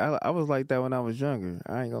motherfucker, I was like that when I was younger.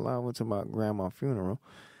 I ain't gonna lie, I went to my grandma's funeral.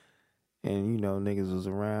 And, niggas was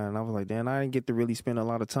around. And I was like, damn, I didn't get to really spend a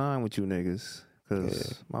lot of time with you niggas.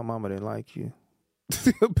 Because my mama didn't like you.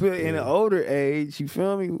 But in an older age, you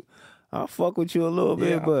feel me? I'll fuck with you a little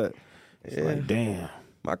bit, but it's like, damn.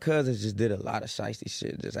 My cousins just did a lot of shiesty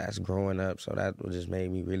shit just as growing up, so that just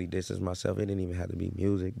made me really distance myself. It didn't even have to be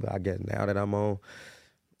music, but I guess now that I'm on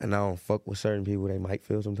and I don't fuck with certain people, they might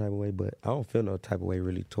feel some type of way, but I don't feel no type of way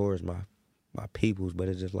really towards my peoples, but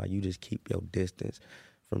it's just like you just keep your distance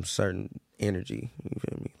from certain energy, you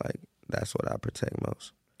feel me? Like, that's what I protect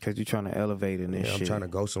most. Because you're trying to elevate in this shit. I'm trying to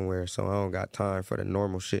go somewhere, so I don't got time for the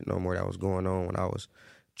normal shit no more that was going on when I was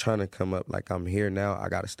trying to come up. Like, I'm here now, I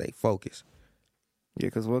got to stay focused. Yeah,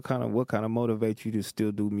 because what kind of motivates you to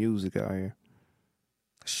still do music out here?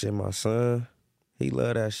 Shit, my son, he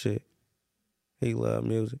love that shit. He love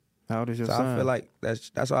music. How old is your so son? I feel like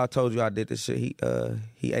that's why I told you I did this shit.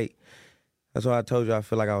 He 8. That's why I told you I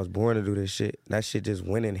feel like I was born to do this shit. That shit just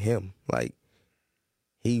went in him. Like,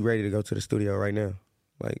 he ready to go to the studio right now.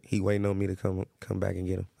 Like, he waiting on me to come back and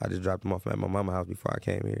get him. I just dropped him off at my mama's house before I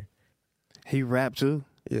came here. He rap too?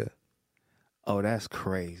 Yeah. Oh, that's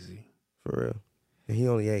crazy. For real. And he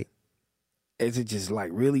only 8. Is it just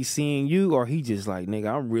like really seeing you, or he just like,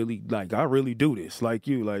 nigga, I really do this like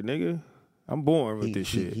you, like, nigga, I'm born with this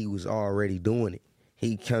shit. He was already doing it.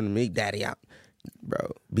 He come to me, daddy, out,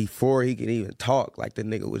 bro. Before he could even talk, like, the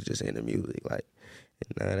nigga was just into music, like,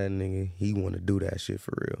 and now that nigga, he want to do that shit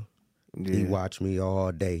for real. Yeah. He watch me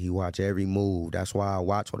all day. He watch every move. That's why I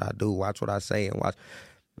watch what I do, watch what I say, and watch.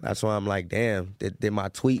 That's why I'm like, damn, did my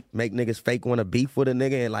tweet make niggas fake want to beef with a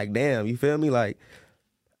nigga? And like, damn, you feel me? Like,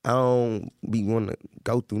 I don't be want to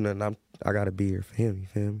go through nothing. I got to be here for him, you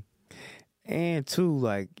feel me? And too,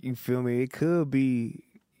 like, you feel me? It could be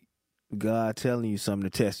God telling you something,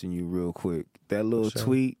 to testing you real quick. That little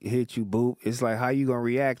tweet hit you, boop. It's like, how you gonna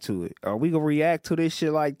react to it? Are we gonna react to this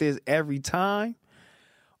shit like this every time?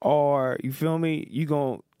 Or, you feel me? You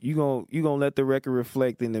gonna let the record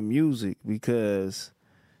reflect in the music? Because,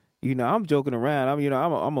 you know, I'm joking around. I'm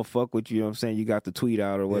gonna fuck with you. You know what I'm saying? You got the tweet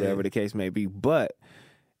out or whatever the case may be. But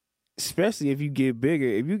especially if you get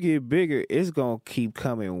bigger, it's gonna keep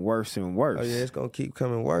coming worse and worse. Oh yeah, it's gonna keep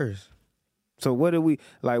coming worse. So what do we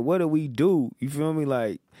do? You feel me?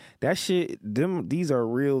 Like, that shit, these are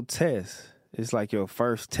real tests. It's like your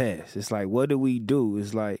first test. It's like, what do we do?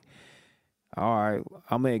 It's like, all right,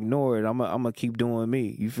 I'm gonna ignore it. I'm gonna keep doing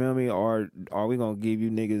me. You feel me? Or are we gonna give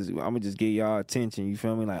you niggas? I'm gonna just get y'all attention. You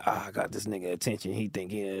feel me? Like, I got this nigga attention. He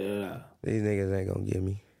think These niggas ain't gonna get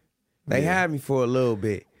me. They had me for a little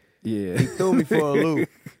bit. Yeah, he threw me for a loop.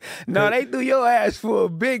 No, they threw your ass for a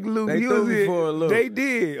big loop. They threw me for a loop. They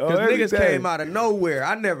did. Because niggas came out of nowhere.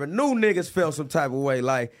 I never knew niggas felt some type of way.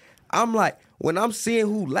 Like, I'm like, when I'm seeing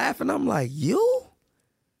who laughing, I'm like, you?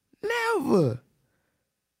 Never.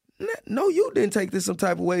 No, you didn't take this some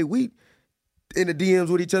type of way. We in the DMs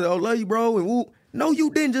with each other. Oh, love you, bro. And woo. No,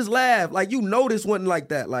 you didn't just laugh. Like, you know this wasn't like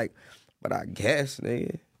that. Like, but I guess,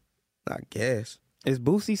 nigga. I guess. Is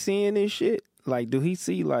Boosie seeing this shit? Like, do he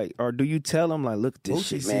see, like, or do you tell him, like, look, this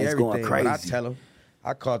shit, man, it's going crazy? I tell him.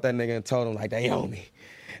 I caught that nigga and told him, like, they own me.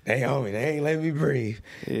 They own me. They ain't letting me breathe.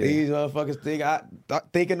 Yeah. These motherfuckers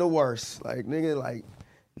thinking the worst. Like, nigga,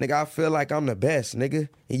 I feel like I'm the best, nigga.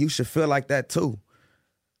 And you should feel like that, too.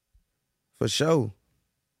 For sure.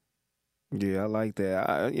 Yeah, I like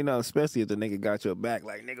that. You know, especially if the nigga got your back.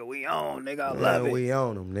 Like, nigga, we own, nigga, I love it. We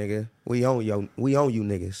own them, nigga. We own you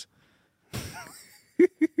niggas.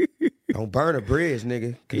 Don't burn a bridge,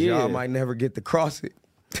 nigga, because y'all might never get to cross it.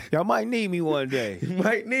 Y'all might need me one day. You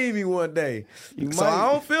might need me one day. So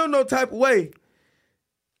I don't feel no type of way.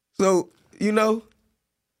 So, you know,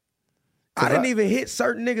 I didn't even hit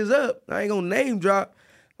certain niggas up. I ain't gonna name drop.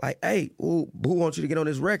 Like, hey, who wants you to get on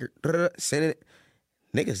this record? Send it.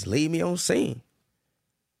 Niggas leave me on scene.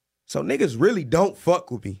 So niggas really don't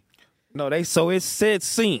fuck with me. No, it said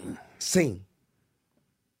scene. Scene.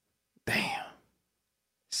 Damn.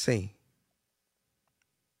 Scene.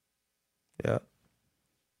 Yeah.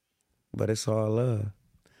 But it's all love.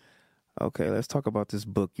 Okay, let's talk about this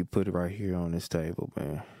book you put right here on this table,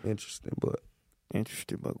 man. Interesting book.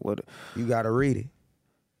 What? You gotta read it.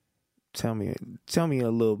 Tell me a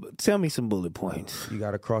little bit. Tell me some bullet points. You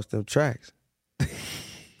gotta cross them tracks.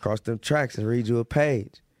 Cross them tracks and read you a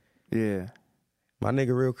page. Yeah. My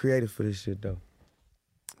nigga real creative for this shit, though.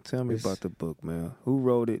 Tell me about the book, man. Who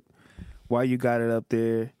wrote it? Why you got it up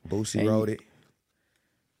there? Boosie wrote it.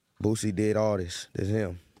 Boosie did all this. This is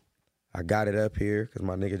him. I got it up here because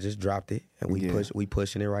my nigga just dropped it, and we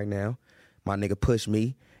pushing it right now. My nigga pushed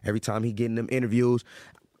me every time he getting them interviews.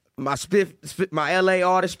 My LA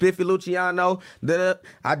artist, Spiffy Luciano.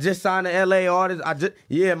 I just signed an LA artist. My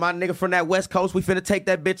nigga from that West Coast. We finna take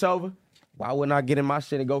that bitch over. Why wouldn't I get in my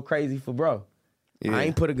shit and go crazy for bro? Yeah. I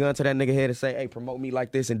ain't put a gun to that nigga head and say, hey, promote me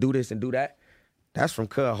like this and do that. That's from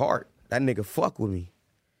Cud Heart. That nigga fuck with me.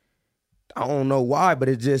 I don't know why, but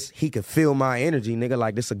it just, he could feel my energy, nigga,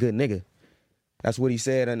 like this a good nigga. That's what he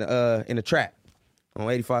said in the trap on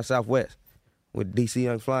 85 Southwest with DC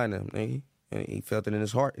Young Fly and them, nigga. And he felt it in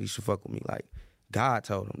his heart. He should fuck with me. Like, God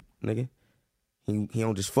told him, nigga. He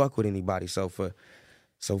don't just fuck with anybody. So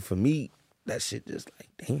for me, that shit just like,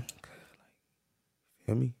 damn. Like,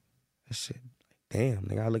 feel me? That shit, like, damn,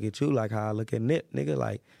 nigga, I look at you like how I look at Nip, nigga.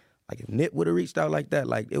 Like if Nip would have reached out like that,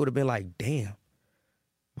 like, it would have been like, damn.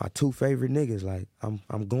 My two favorite niggas, like,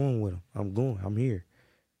 I'm going with them. I'm here.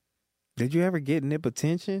 Did you ever get Nip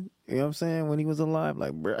attention? You know what I'm saying? When he was alive,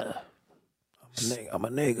 like, bruh, I'm a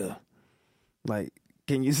nigga. Like,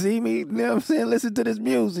 can you see me? You know what I'm saying? Listen to this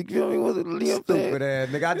music. You know what I mean? Stupid ass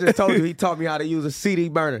nigga. I just told you he taught me how to use a CD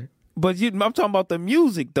burner. But I'm talking about the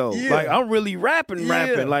music though. Yeah. Like, I'm really rapping.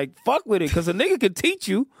 Like, fuck with it, because a nigga could teach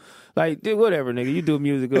you. Like, dude, whatever, nigga. You do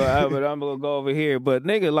music, but I'm gonna go over here. But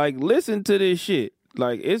nigga, like, listen to this shit.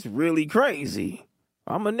 Like, it's really crazy.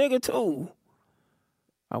 I'm a nigga too.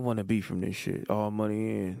 I want to be from this shit. All money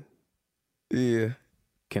in. Yeah.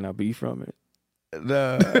 Can I be from it?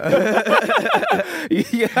 No.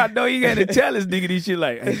 Yeah, I know you gotta tell this nigga this shit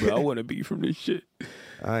like, hey, bro, I want to be from this shit.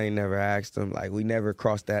 I ain't never asked him. Like, we never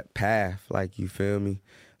crossed that path. Like, you feel me?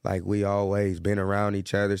 Like, we always been around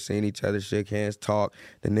each other, seen each other, shook hands, talk.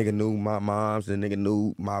 The nigga knew my moms, the nigga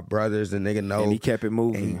knew my brothers, the nigga know. And he kept it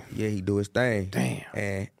moving. He do his thing. Damn.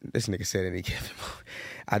 And this nigga said it, he kept it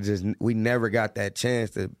moving. We never got that chance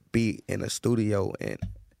to be in a studio and,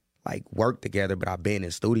 like, work together, but I've been in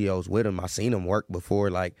studios with him. I seen him work before,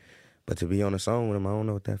 like, but to be on a song with him, I don't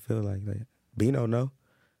know what that feel like. Bino know.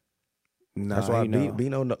 Nah, that's why know.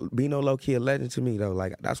 Bino low key a legend to me though.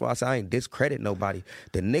 Like, that's why I say I ain't discredit nobody.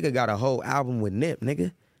 The nigga got a whole album with Nip,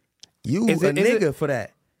 nigga. You a nigga for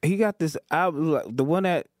that. He got this album, like, the one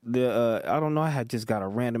that I don't know. I had just got a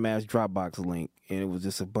random ass Dropbox link, and it was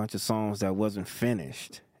just a bunch of songs that wasn't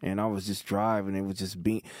finished. And I was just driving. It was just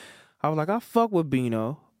I was like, I fuck with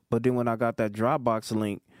Bino, but then when I got that Dropbox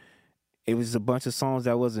link, it was a bunch of songs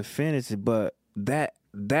that wasn't finished. But that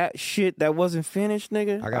shit that wasn't finished,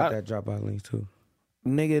 nigga. I got that Dropbox link too.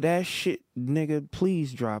 Nigga, that shit, nigga,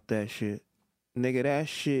 please drop that shit. Nigga, that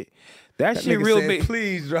shit real big.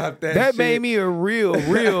 Please drop that shit. That made me a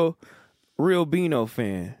real Bino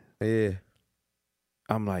fan. Yeah.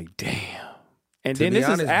 I'm like, damn. And To then be this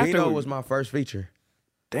honest, is after. Bino was my first feature.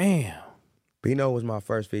 Damn. Bino was my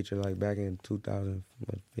first feature, like, back in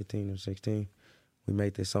 2015 or 16. We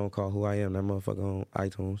made this song called Who I Am, that motherfucker on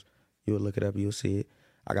iTunes. You'll look it up, you'll see it.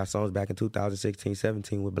 I got songs back in 2016,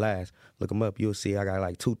 17 with Blast. Look him up, you'll see I got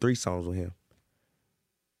like 2-3 songs with him.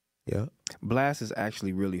 Yeah. Blast is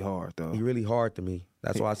actually really hard, though. He really hard to me.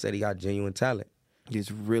 That's why I said he got genuine talent.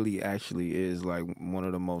 He's really actually is like one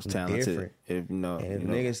of the most talented. Different. If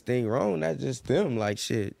niggas think wrong, that's just them. Like,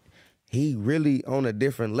 shit, he really on a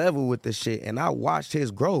different level with the shit. And I watched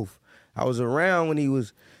his growth. I was around when he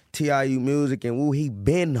was TIU Music, and woo, he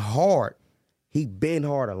been hard. He been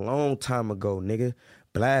hard a long time ago, nigga.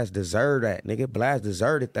 Blast deserved that, nigga. Blast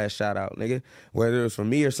deserved that shout out, nigga. Whether it was for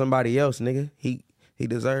me or somebody else, nigga, he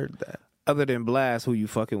deserved that. Other than Blast, who you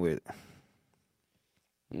fucking with?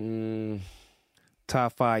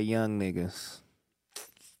 Top 5 young niggas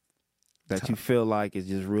that you feel like is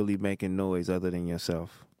just really making noise other than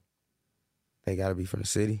yourself. They gotta be from the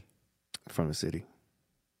city. From the city.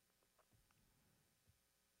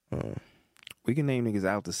 We can name niggas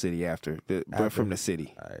out the city after, but from the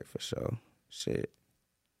city. All right, for sure. Shit.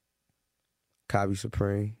 Cobby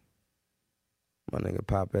Supreme. My nigga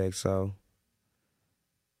Pop XO.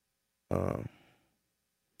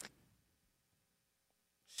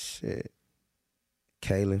 Shit.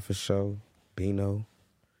 Kalen for sure. Bino.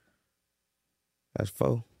 That's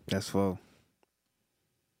 4. That's 4.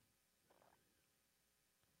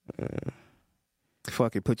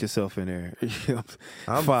 Fuck it, put yourself in there.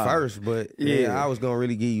 I'm 5. first, but yeah, I was gonna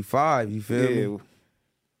really give you 5. You feel me?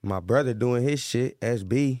 My brother doing his shit,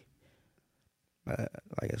 SB.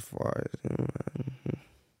 Like, as far as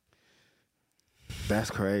that's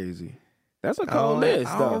crazy. That's a cold list.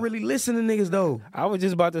 I don't really listen to niggas though. I was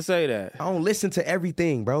just about to say that. I don't listen to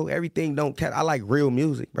everything, bro. Everything don't count. I like real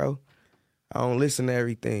music, bro. I don't listen to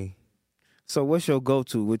everything. So what's your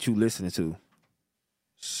go-to? What you listening to?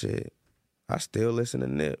 Shit. I still listen to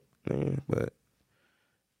Nip, man, but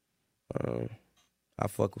I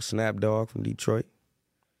fuck with Snap Dogg from Detroit.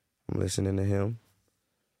 I'm listening to him.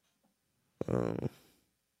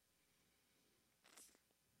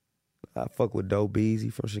 I fuck with Doe Beezy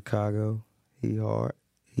from Chicago. He hard.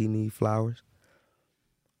 He need flowers.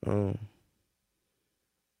 My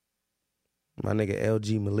nigga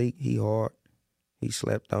LG Malik, he hard. He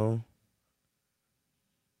slept on.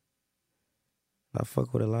 I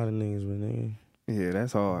fuck with a lot of niggas, but nigga, Yeah,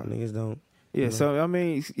 that's hard. niggas don't. Yeah, you know? so I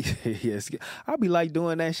mean, yes, I be like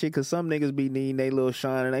doing that shit because some niggas be needing they little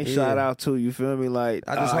shine and they shout out too. You feel me? Like,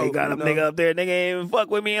 I just you hope, got a you know, nigga up there, nigga ain't even fuck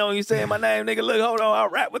with me on you saying my name, nigga. Look, hold on, I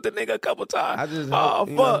rap with the nigga a couple times. I just oh hope, fuck,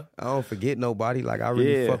 you know, I don't forget nobody. Like I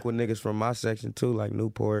really Yeah. fuck with niggas from my section too, like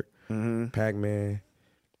Newport, Pac-Man.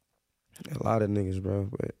 A lot of niggas, bro,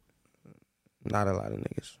 but not a lot of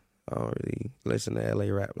niggas. I don't really listen to LA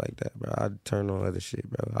rap like that, bro. I turn on other shit,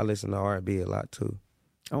 bro. I listen to R&B a lot too.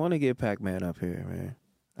 I want to get Pac-Man up here,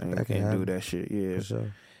 man. I can't do that shit. Yeah, For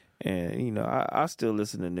sure. and you know, I still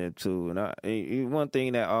listen to Nip too. And one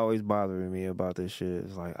thing that always bothered me about this shit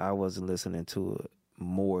is like I wasn't listening to it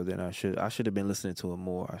more than I should. I should have been listening to it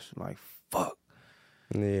more. I should like fuck.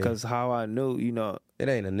 Yeah. Because how I knew, you know, It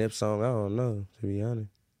ain't a Nip song. I don't know, to be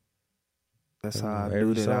honest. that's how I Every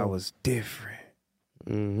knew that I song. was different.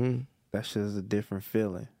 Mm-hmm. That's just a different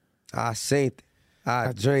feeling. I synced.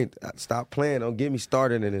 I drank. Stop playing. Don't get me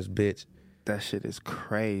started in this bitch. That shit is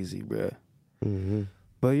crazy, bruh. Mm-hmm.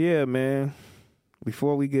 But yeah, man,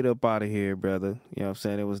 before we get up out of here, brother, you know what I'm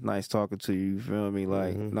saying? It was nice talking to you, you feel me?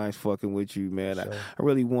 Like, nice fucking with you, man. Sure. I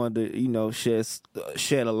really wanted to, you know, shed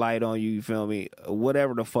a light on you, you feel me?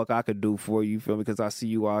 Whatever the fuck I could do for you, you feel me? Because I see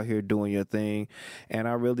you out here doing your thing. And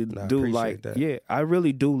I really I do appreciate like, that. yeah, I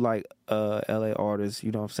really do like LA artists,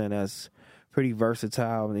 you know what I'm saying? That's pretty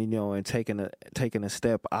versatile, and, you know, and taking a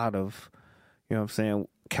step out of, you know what I'm saying,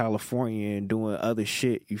 California and doing other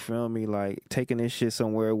shit, you feel me? Like taking this shit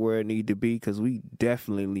somewhere where it need to be, because we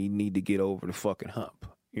definitely need to get over the fucking hump.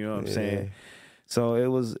 You know what I'm saying? So it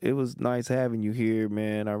was nice having you here,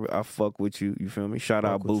 man. I fuck with you. You feel me? Shout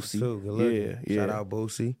out Boosie. Yeah. Shout out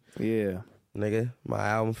Boosie. Yeah. Nigga, my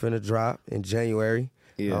album finna drop in January.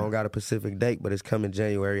 Yeah. I don't got a specific date, but it's coming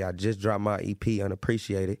January. I just dropped my EP,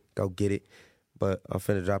 Unappreciated. Go get it. But I'm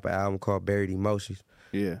finna drop an album called Buried Emotions.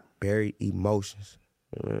 Yeah. Buried Emotions.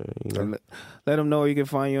 You know? Let them know where you can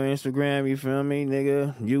find you on Instagram, you feel me,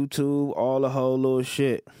 nigga? YouTube, all the whole little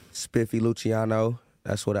shit. Spiffy Luciano.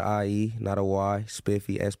 That's with an IE, not a Y.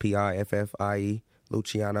 Spiffy, SPIFFIE,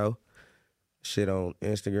 Luciano. Shit on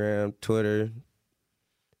Instagram, Twitter,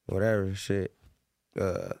 whatever shit.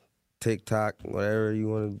 TikTok, whatever you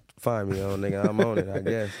want to find me on, nigga. I'm on it, I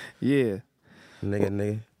guess. Yeah.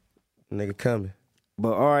 Nigga coming.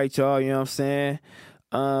 But all right, y'all, you know what I'm saying?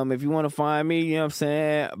 If you want to find me, you know what I'm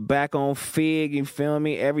saying, back on Fig, you feel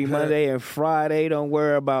me, every Monday and Friday. Don't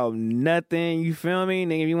worry about nothing, you feel me?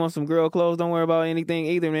 Nigga, if you want some girl clothes, don't worry about anything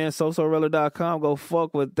either, man. SoSoRella.com, go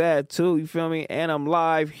fuck with that too, you feel me? And I'm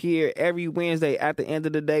live here every Wednesday at the end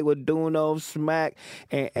of the day with Duno, Smack,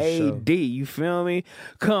 and AD, you feel me?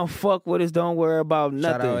 Come fuck with us, don't worry about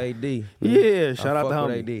nothing. Shout out AD. Yeah, shout out to fuck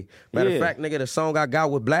homie. with AD. Matter of Yeah. fact, nigga, the song I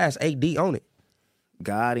got with Blast, AD on it.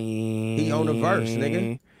 Got him. He on the verse,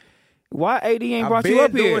 nigga. Why AD ain't I brought been you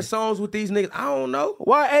up doing here? songs with these niggas. I don't know.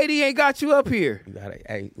 Why AD ain't got you up here?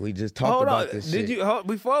 Hey, we just talked Hold about on. this Did shit. you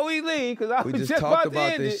before we leave? Because I We was just just talked about to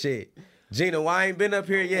about end this it. shit. Gina, why I ain't been up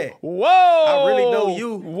here yet? Whoa! I really know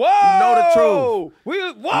you. Whoa! You know the truth.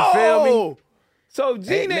 Whoa! You feel me? So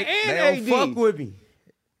Gina Hey, and they AD. don't fuck with me.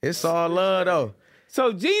 It's all love though.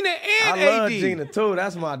 So Gina and I love AD. Gina too.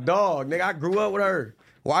 That's my dog, nigga. I grew up with her.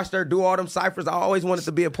 Watched her do all them ciphers. I always wanted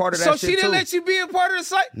to be a part of that So shit she didn't too. let you be a part of the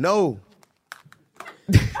site? No.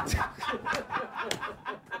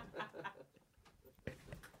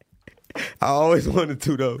 I always wanted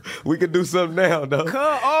to though. We could do something now though. Cuz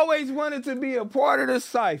always wanted to be a part of the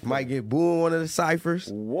cipher. Might get boo in one of the ciphers.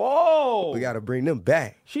 Whoa! We gotta bring them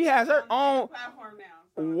back. She has her own. Platform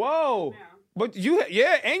now. Whoa! But and you have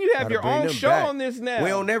Gotta your bring own them show back. on this now. We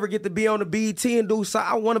don't never get to be on the BET and do.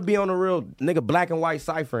 I want to be on the real nigga black and white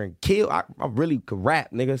cipher and kill. I really could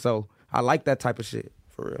rap, nigga. So I like that type of shit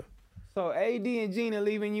for real. So AD and Gina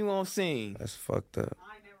leaving you on scene. That's fucked up.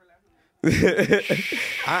 I ain't never left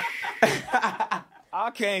him. I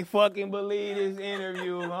can't fucking believe this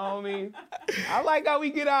interview, homie. I like how we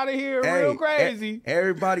get out of here real crazy.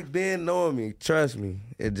 Everybody been knowing me. Trust me.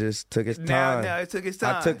 It just took its time. Now it took its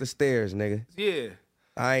time. I took the stairs, nigga. Yeah.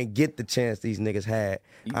 I ain't get the chance these niggas had.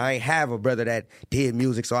 I ain't have a brother that did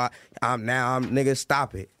music, so I'm nigga.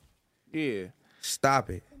 Stop it. Yeah. Stop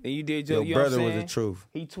it. And you did Your you know what I'm brother was saying? the truth.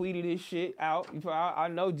 He tweeted his shit out. I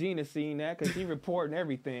know Gina seen that because he reporting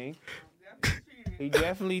everything. He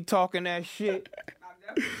definitely talking that shit. I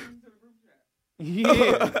definitely sent it to the group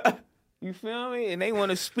chat. Yeah. You feel me? And they want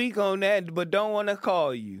to speak on that, but don't want to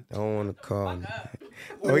call you. I don't want to call me.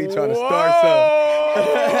 Oh, he trying to start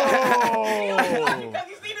something. Because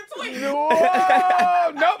you seen the tweet. Whoa!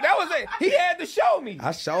 Nope, that was it. He had to show me.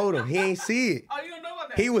 I showed him. He ain't see it. Oh, you don't know about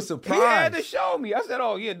he was He had surprised. to show me. I said,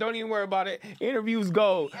 "Oh yeah, don't even worry about it. Interviews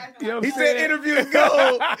gold." You know what He I'm said saying? interviews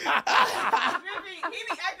gold. He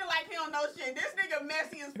be acting like he don't know shit. This nigga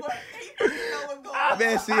messy as fuck. He think he know what's going on.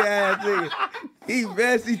 Messy ass nigga. He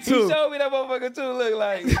messy He too. showed me that motherfucker too. Look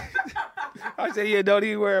like. I said, "Yeah, don't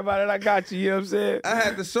even worry about it. I got you." You know what I'm saying? I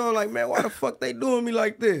had to show him like, man, why the fuck they doing me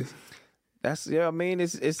like this? That's I mean,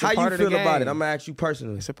 it's a How part you of the feel game. about it? I'm gonna ask you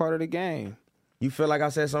personally. It's a part of the game. You feel like I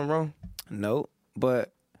said something wrong? No,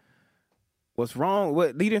 but what's wrong?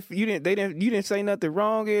 What you didn't say nothing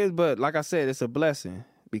wrong is, but like I said, it's a blessing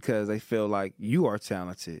because they feel like you are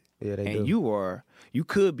talented. Yeah, they and do. you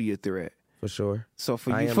could be a threat. For sure. So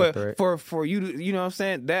for I you am a threat. for you to, you know what I'm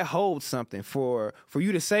saying, that holds something. For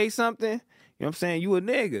you to say something, you know what I'm saying, you a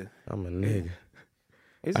nigga. I'm a nigga.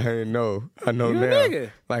 It's- I didn't know. I know You a now.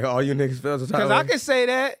 nigga. Like all you niggas feel the time. Cause I can say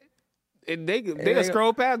that. And they they-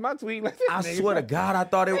 scroll past my tweet. Like, I swear to God, I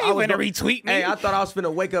thought it They I was finna gonna retweet me. Hey, I thought I was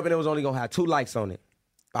finna wake up and it was only gonna have 2 likes on it.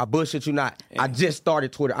 I bullshit you not. I just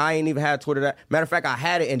started Twitter. I ain't even had Twitter. Matter of fact, I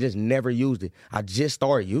had it and just never used it. I just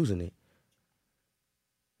started using it.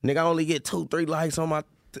 Nigga, I only get 2-3 likes on my.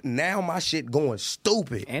 Now my shit going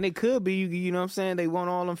stupid. And it could be, you know what I'm saying, they want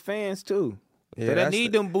all them fans too. Yeah, They that's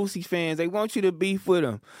need them Boosie fans. They want you to beef with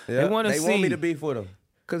them. Yeah, They want to they see. want me to beef with them.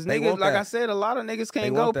 Because they niggas, want like that. I said, a lot of niggas can't They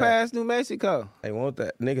go want that. past New Mexico. They want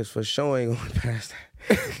that. Niggas for sure ain't going past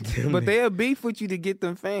that. Them But niggas, they'll beef with you to get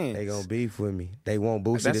them fans. they gonna beef with me. They want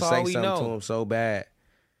Boosie That's to all say we something to know. him so bad.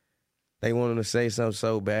 They want him to say something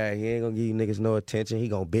so bad. He ain't gonna give you niggas no attention. He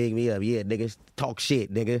gonna big me up. Yeah, niggas talk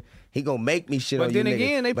shit, nigga. He gonna make me shit But on then you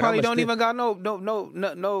again, niggas. they But probably I'ma don't still- even got no, you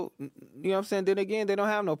know what I'm saying? Then again, they don't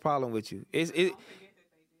have no problem with you.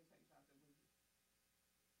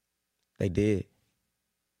 They did.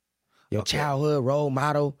 Your childhood role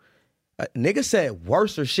model. Nigga said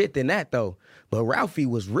worse or shit than that though. But Ralphie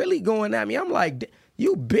was really going at me. I'm like,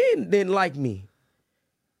 you didn't like me.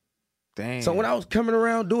 Damn. So when I was coming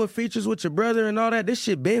around doing features with your brother and all that, this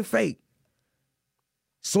shit been fake.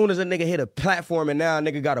 Soon as a nigga hit a platform and now a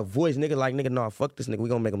nigga got a voice, nigga like, nigga, nah, fuck this nigga. We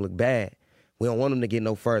gonna make him look bad. We don't want him to get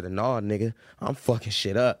no further. Nah, nigga, I'm fucking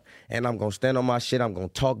shit up. And I'm gonna stand on my shit. I'm gonna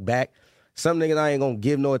talk back. Some niggas I ain't gonna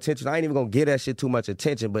give no attention. I ain't even gonna give that shit too much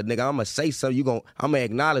attention. But nigga, I'm gonna say something. I'm gonna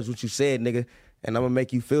acknowledge what you said, nigga. And I'm gonna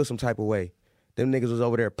make you feel some type of way. Them niggas was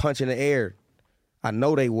over there punching the air. I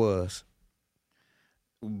know they was.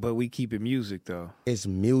 But we keep it music though. It's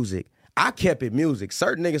music. I kept it music.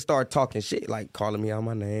 Certain niggas start talking shit, like calling me out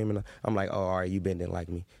my name, and I'm like, oh, all right, you didn't like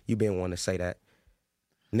me. You been wanting to say that.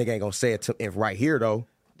 Nigga ain't gonna say it to right here though.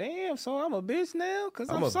 Damn, so I'm a bitch now? Because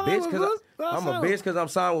I'm a bitch because I'm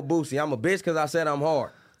signed with Boosie. I'm a bitch because I said I'm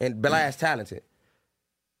hard and blast talented.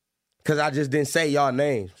 Because I just didn't say y'all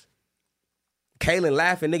names. Kaylin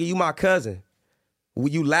laughing, nigga, you my cousin.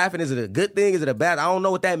 When you laughing, is it a good thing? Is it a bad? I don't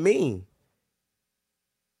know what that mean.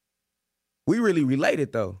 We really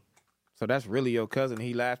related though. So that's really your cousin.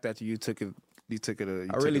 He laughed at you. You took it.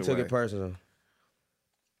 I really took away. it personal.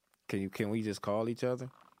 Can we just call each other?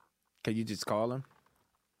 Can you just call him?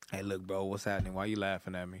 Hey, look, bro, what's happening? Why you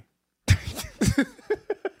laughing at me?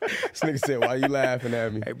 This nigga said, why you laughing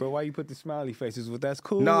at me? Hey, bro, why you put the smiley faces? Well, that's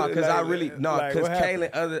cool. No, because Like, because what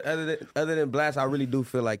happened? Kaylin, other than Blast, I really do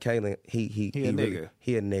feel like Kaylin, he a really- nigga.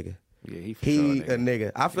 he a nigga. Yeah, he for He sure a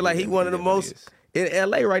nigga. I feel He like he is. one of the He definitely most is. in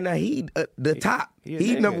LA right now. He the top. he a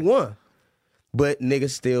He nigga. number one. But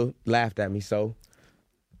niggas still laughed at me, so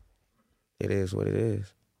it is what it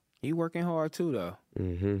is. He working hard too, though.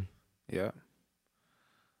 Mm-hmm. Yeah.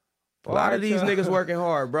 A lot of these niggas working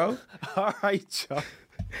hard, bro. All right, y'all.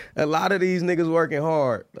 A lot of these niggas working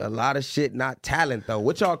hard. A lot of shit not talent though.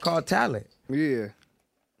 What y'all call talent? Yeah.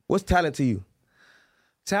 What's talent to you?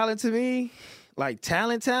 Talent to me, like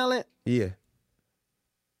talent. Yeah.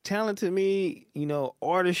 Talent to me, you know,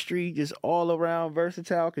 artistry, just all around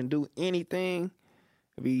versatile, can do anything.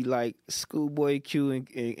 Be like Schoolboy Q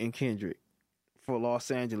and Kendrick for Los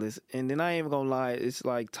Angeles. And then I ain't even gonna lie, it's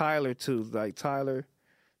like Tyler too. Like Tyler,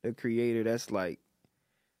 the creator, that's like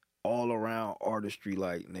all around artistry.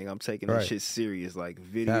 Like, nigga, I'm taking this Right. shit serious. Like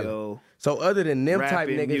video. So other than them type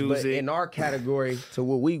Rapping, niggas, but music. in our category, to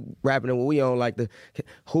what we rapping and what we own, like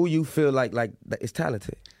who you feel like is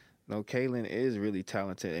talented? No, Kaylin is really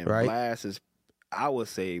talented. And Right. Blast is, I would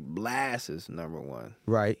say Blast is number one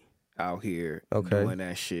Right. out here Okay. doing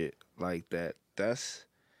that shit like that. That's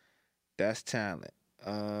talent.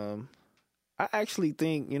 I actually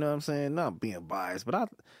think, you know what I'm saying, not being biased, but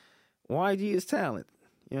YG is talent.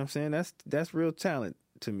 You know what I'm saying? That's real talent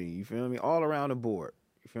to me. You feel me? All around the board.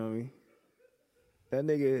 You feel me? That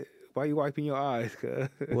nigga, why you wiping your eyes? Cuz?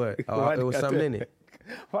 What? Oh, Why it was got something that- in it.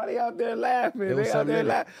 Why they out there laughing? There was They out something there in it.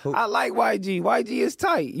 laughing. Who- I like YG. YG is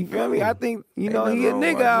tight. You feel me? I think, you Ain't know, nothing he a wrong with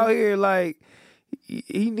nigga YG. out here, like,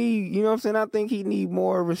 he need, you know what I'm saying? I think he need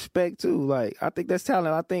more respect, too. Like, I think that's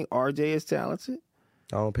talent. I think RJ is talented.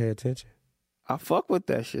 I don't pay attention. I fuck with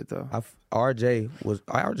that shit, though. RJ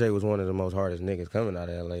was one of the most hardest niggas coming out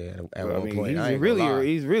of LA at I one mean, point. he's I ain't gonna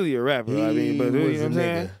lie. really a rapper. I mean, but you know was what a I'm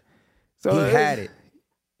saying? nigga. So He it's- had it.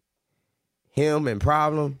 Him and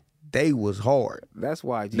Problem, they was hard. That's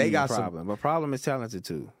why YG They is got a some- problem. But Problem is talented,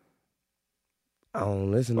 too. I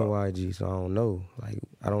don't listen to YG, so I don't know. Like,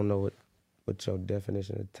 I don't know what your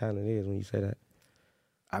definition of talent is when you say that.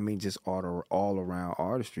 I mean, just all around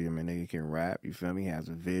artistry. I mean, nigga can rap. You feel me? He has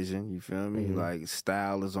a vision. You feel me? Mm-hmm. Like,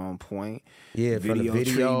 style is on point. Yeah, from the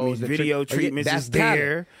videos, video treatments that's is there.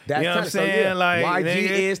 talent. That's you know what I'm talent. So, saying? yeah, Like, YG nigga,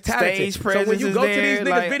 is talented. stage So presence when you is go to there, these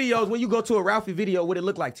niggas' like- videos, when you go to a Ralphie video, what it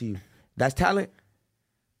look like to you? That's talent,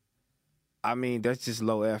 I mean, that's just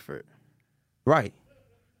low effort. right?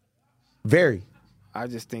 Very, I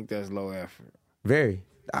just think that's low effort. very.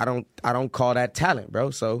 I don't call that talent, bro.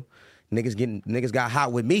 So niggas got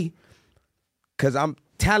hot with me because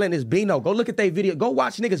talent is Bino. Go look at their video. Go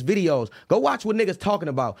watch niggas' videos. Go watch what niggas talking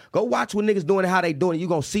about. Go watch what niggas doing and how they doing it. You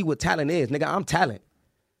gonna see what talent is, nigga. I'm talent.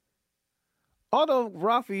 Although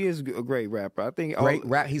Rafi is a great rapper. I think Great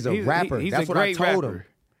rap. He's a rapper. He's That's a what I great told rapper. him.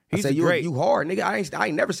 I He's said, great. you hard, nigga. I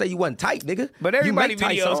ain't never say you wasn't tight, nigga. But You everybody make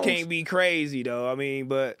tight videos songs. can't be crazy, though. I mean,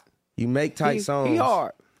 but You make tight songs. he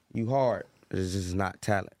hard. You hard. It's just not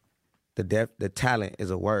talent. The talent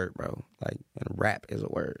is a word, bro. Like, and rap is a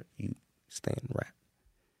word. You stand rap.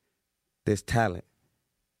 This talent.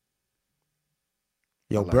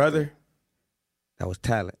 Your like brother, that was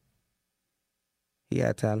talent. He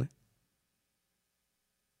had talent.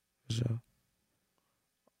 For sure.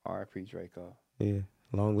 R.I.P. Draco. Yeah.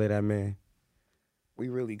 Long live that man. We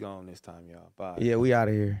really gone this time, y'all. Bye. Yeah, we out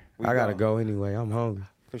of here. We I gotta gone. go anyway. I'm hungry.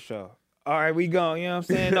 For sure. All right, we gone. You know what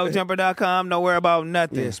I'm saying? NoJumper.com. Don't worry about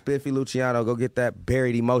nothing. Yeah, Spiffy Luciano, go get that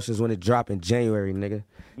Buried Emotions when it drop in January, nigga.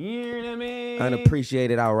 You know what I mean?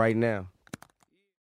 Unappreciated out right now.